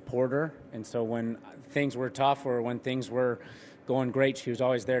there supporter. And so when things were tough or when things were going great, she was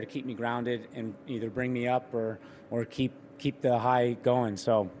always there to keep me grounded and either bring me up or keep the high going.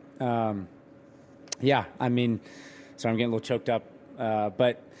 So, yeah, I mean, sorry, I'm getting a little choked up.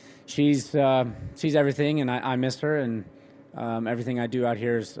 But she's everything, and I miss her, and everything I do out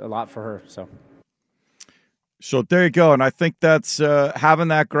here is a lot for her. So there you go. And I think that's having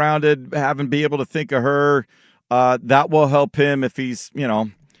that grounded, be able to think of her, that will help him if he's,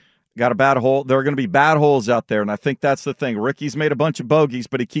 got a bad hole. There are going to be bad holes out there, and I think that's the thing. Ricky's made a bunch of bogeys,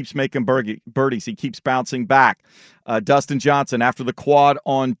 but he keeps making birdies. He keeps bouncing back. Dustin Johnson, after the quad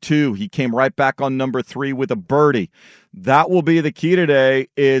on 2, he came right back on number 3 with a birdie. That will be the key today,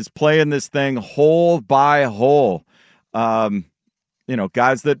 is playing this thing hole by hole.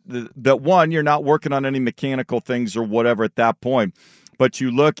 Guys that one, you're not working on any mechanical things or whatever at that point. But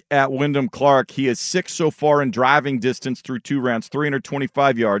you look at Wyndham Clark, he is 6th so far in driving distance through 2 rounds,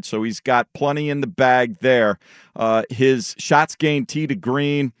 325 yards, so he's got plenty in the bag there. His shots gained tee to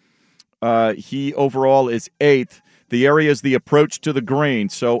green, he overall is 8th. The area is the approach to the green,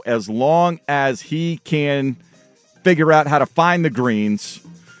 so as long as he can figure out how to find the greens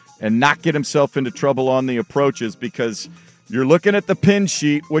and not get himself into trouble on the approaches, because you're looking at the pin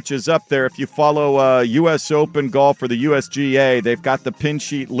sheet, which is up there. If you follow U.S. Open Golf or the USGA, they've got the pin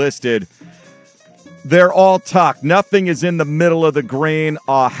sheet listed. They're all tucked. Nothing is in the middle of the green.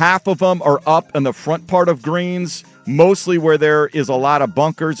 Half of them are up in the front part of greens, mostly where there is a lot of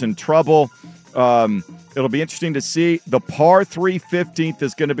bunkers and trouble. It'll be interesting to see. The par 3 15th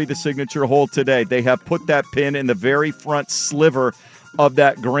is going to be the signature hole today. They have put that pin in the very front sliver of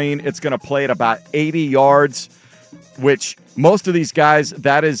that green. It's going to play at about 80 yards, which most of these guys,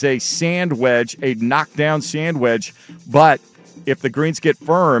 that is a sand wedge, a knockdown sand wedge. But if the greens get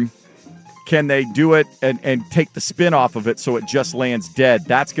firm, can they do it and take the spin off of it so it just lands dead?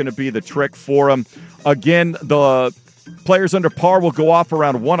 That's going to be the trick for them. Again, the players under par will go off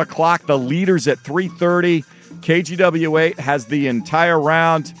around 1 o'clock. The leaders at 3:30. KGW8 has the entire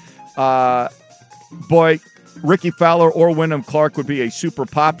round. Ricky Fowler or Wyndham Clark would be a super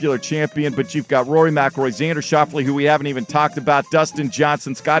popular champion, but you've got Rory McIlroy, Xander Schauffele, who we haven't even talked about, Dustin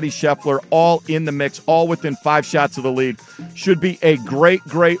Johnson, Scotty Scheffler, all in the mix, all within 5 shots of the lead. Should be a great,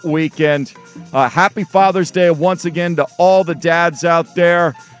 great weekend. Happy Father's Day once again to all the dads out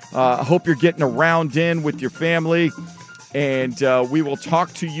there. I hope you're getting a round in with your family, and we will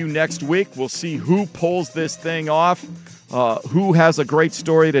talk to you next week. We'll see who pulls this thing off, who has a great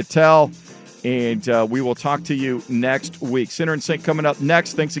story to tell. And we will talk to you next week. Sinner and Saint coming up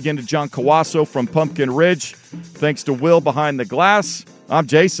next. Thanks again to John Kawasoe from Pumpkin Ridge. Thanks to Will behind the glass. I'm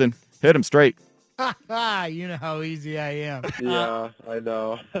Jason. Hit him straight. You know how easy I am. Yeah, I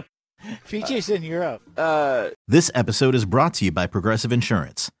know. Features in Europe. This episode is brought to you by Progressive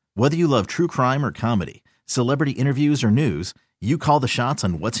Insurance. Whether you love true crime or comedy, celebrity interviews or news, you call the shots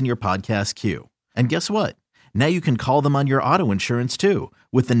on what's in your podcast queue. And guess what? Now you can call them on your auto insurance, too,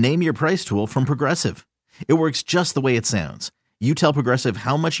 with the Name Your Price tool from Progressive. It works just the way it sounds. You tell Progressive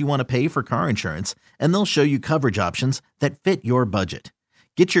how much you want to pay for car insurance, and they'll show you coverage options that fit your budget.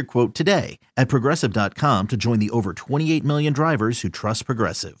 Get your quote today at Progressive.com to join the over 28 million drivers who trust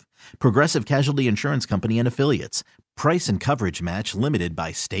Progressive. Progressive Casualty Insurance Company and Affiliates. Price and coverage match limited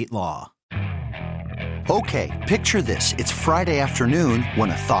by state law. Okay, picture this. It's Friday afternoon when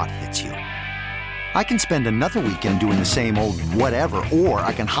a thought hits you. I can spend another weekend doing the same old whatever, or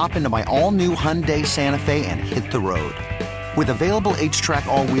I can hop into my all-new Hyundai Santa Fe and hit the road. With available H-Track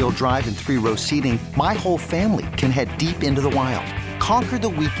all-wheel drive and 3-row seating, my whole family can head deep into the wild. Conquer the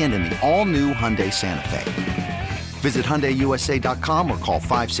weekend in the all-new Hyundai Santa Fe. Visit HyundaiUSA.com or call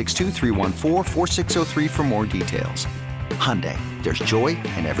 562-314-4603 for more details. Hyundai, there's joy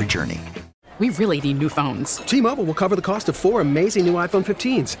in every journey. We really need new phones. T-Mobile will cover the cost of 4 amazing new iPhone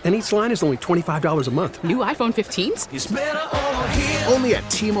 15s, and each line is only $25 a month. New iPhone 15s? It's better over here. Only at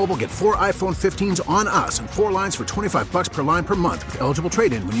T-Mobile, get 4 iPhone 15s on us and 4 lines for $25 per line per month with eligible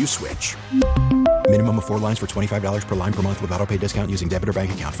trade-in when you switch. Minimum of 4 lines for $25 per line per month with autopay discount using debit or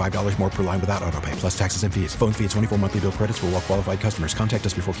bank account. $5 more per line without autopay, plus taxes and fees. Phone fee at 24 monthly bill credits for well-qualified customers. Contact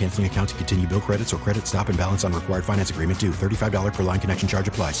us before canceling account to continue bill credits or credit stop and balance on required finance agreement due. $35 per line connection charge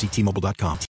applies. See T-Mobile.com.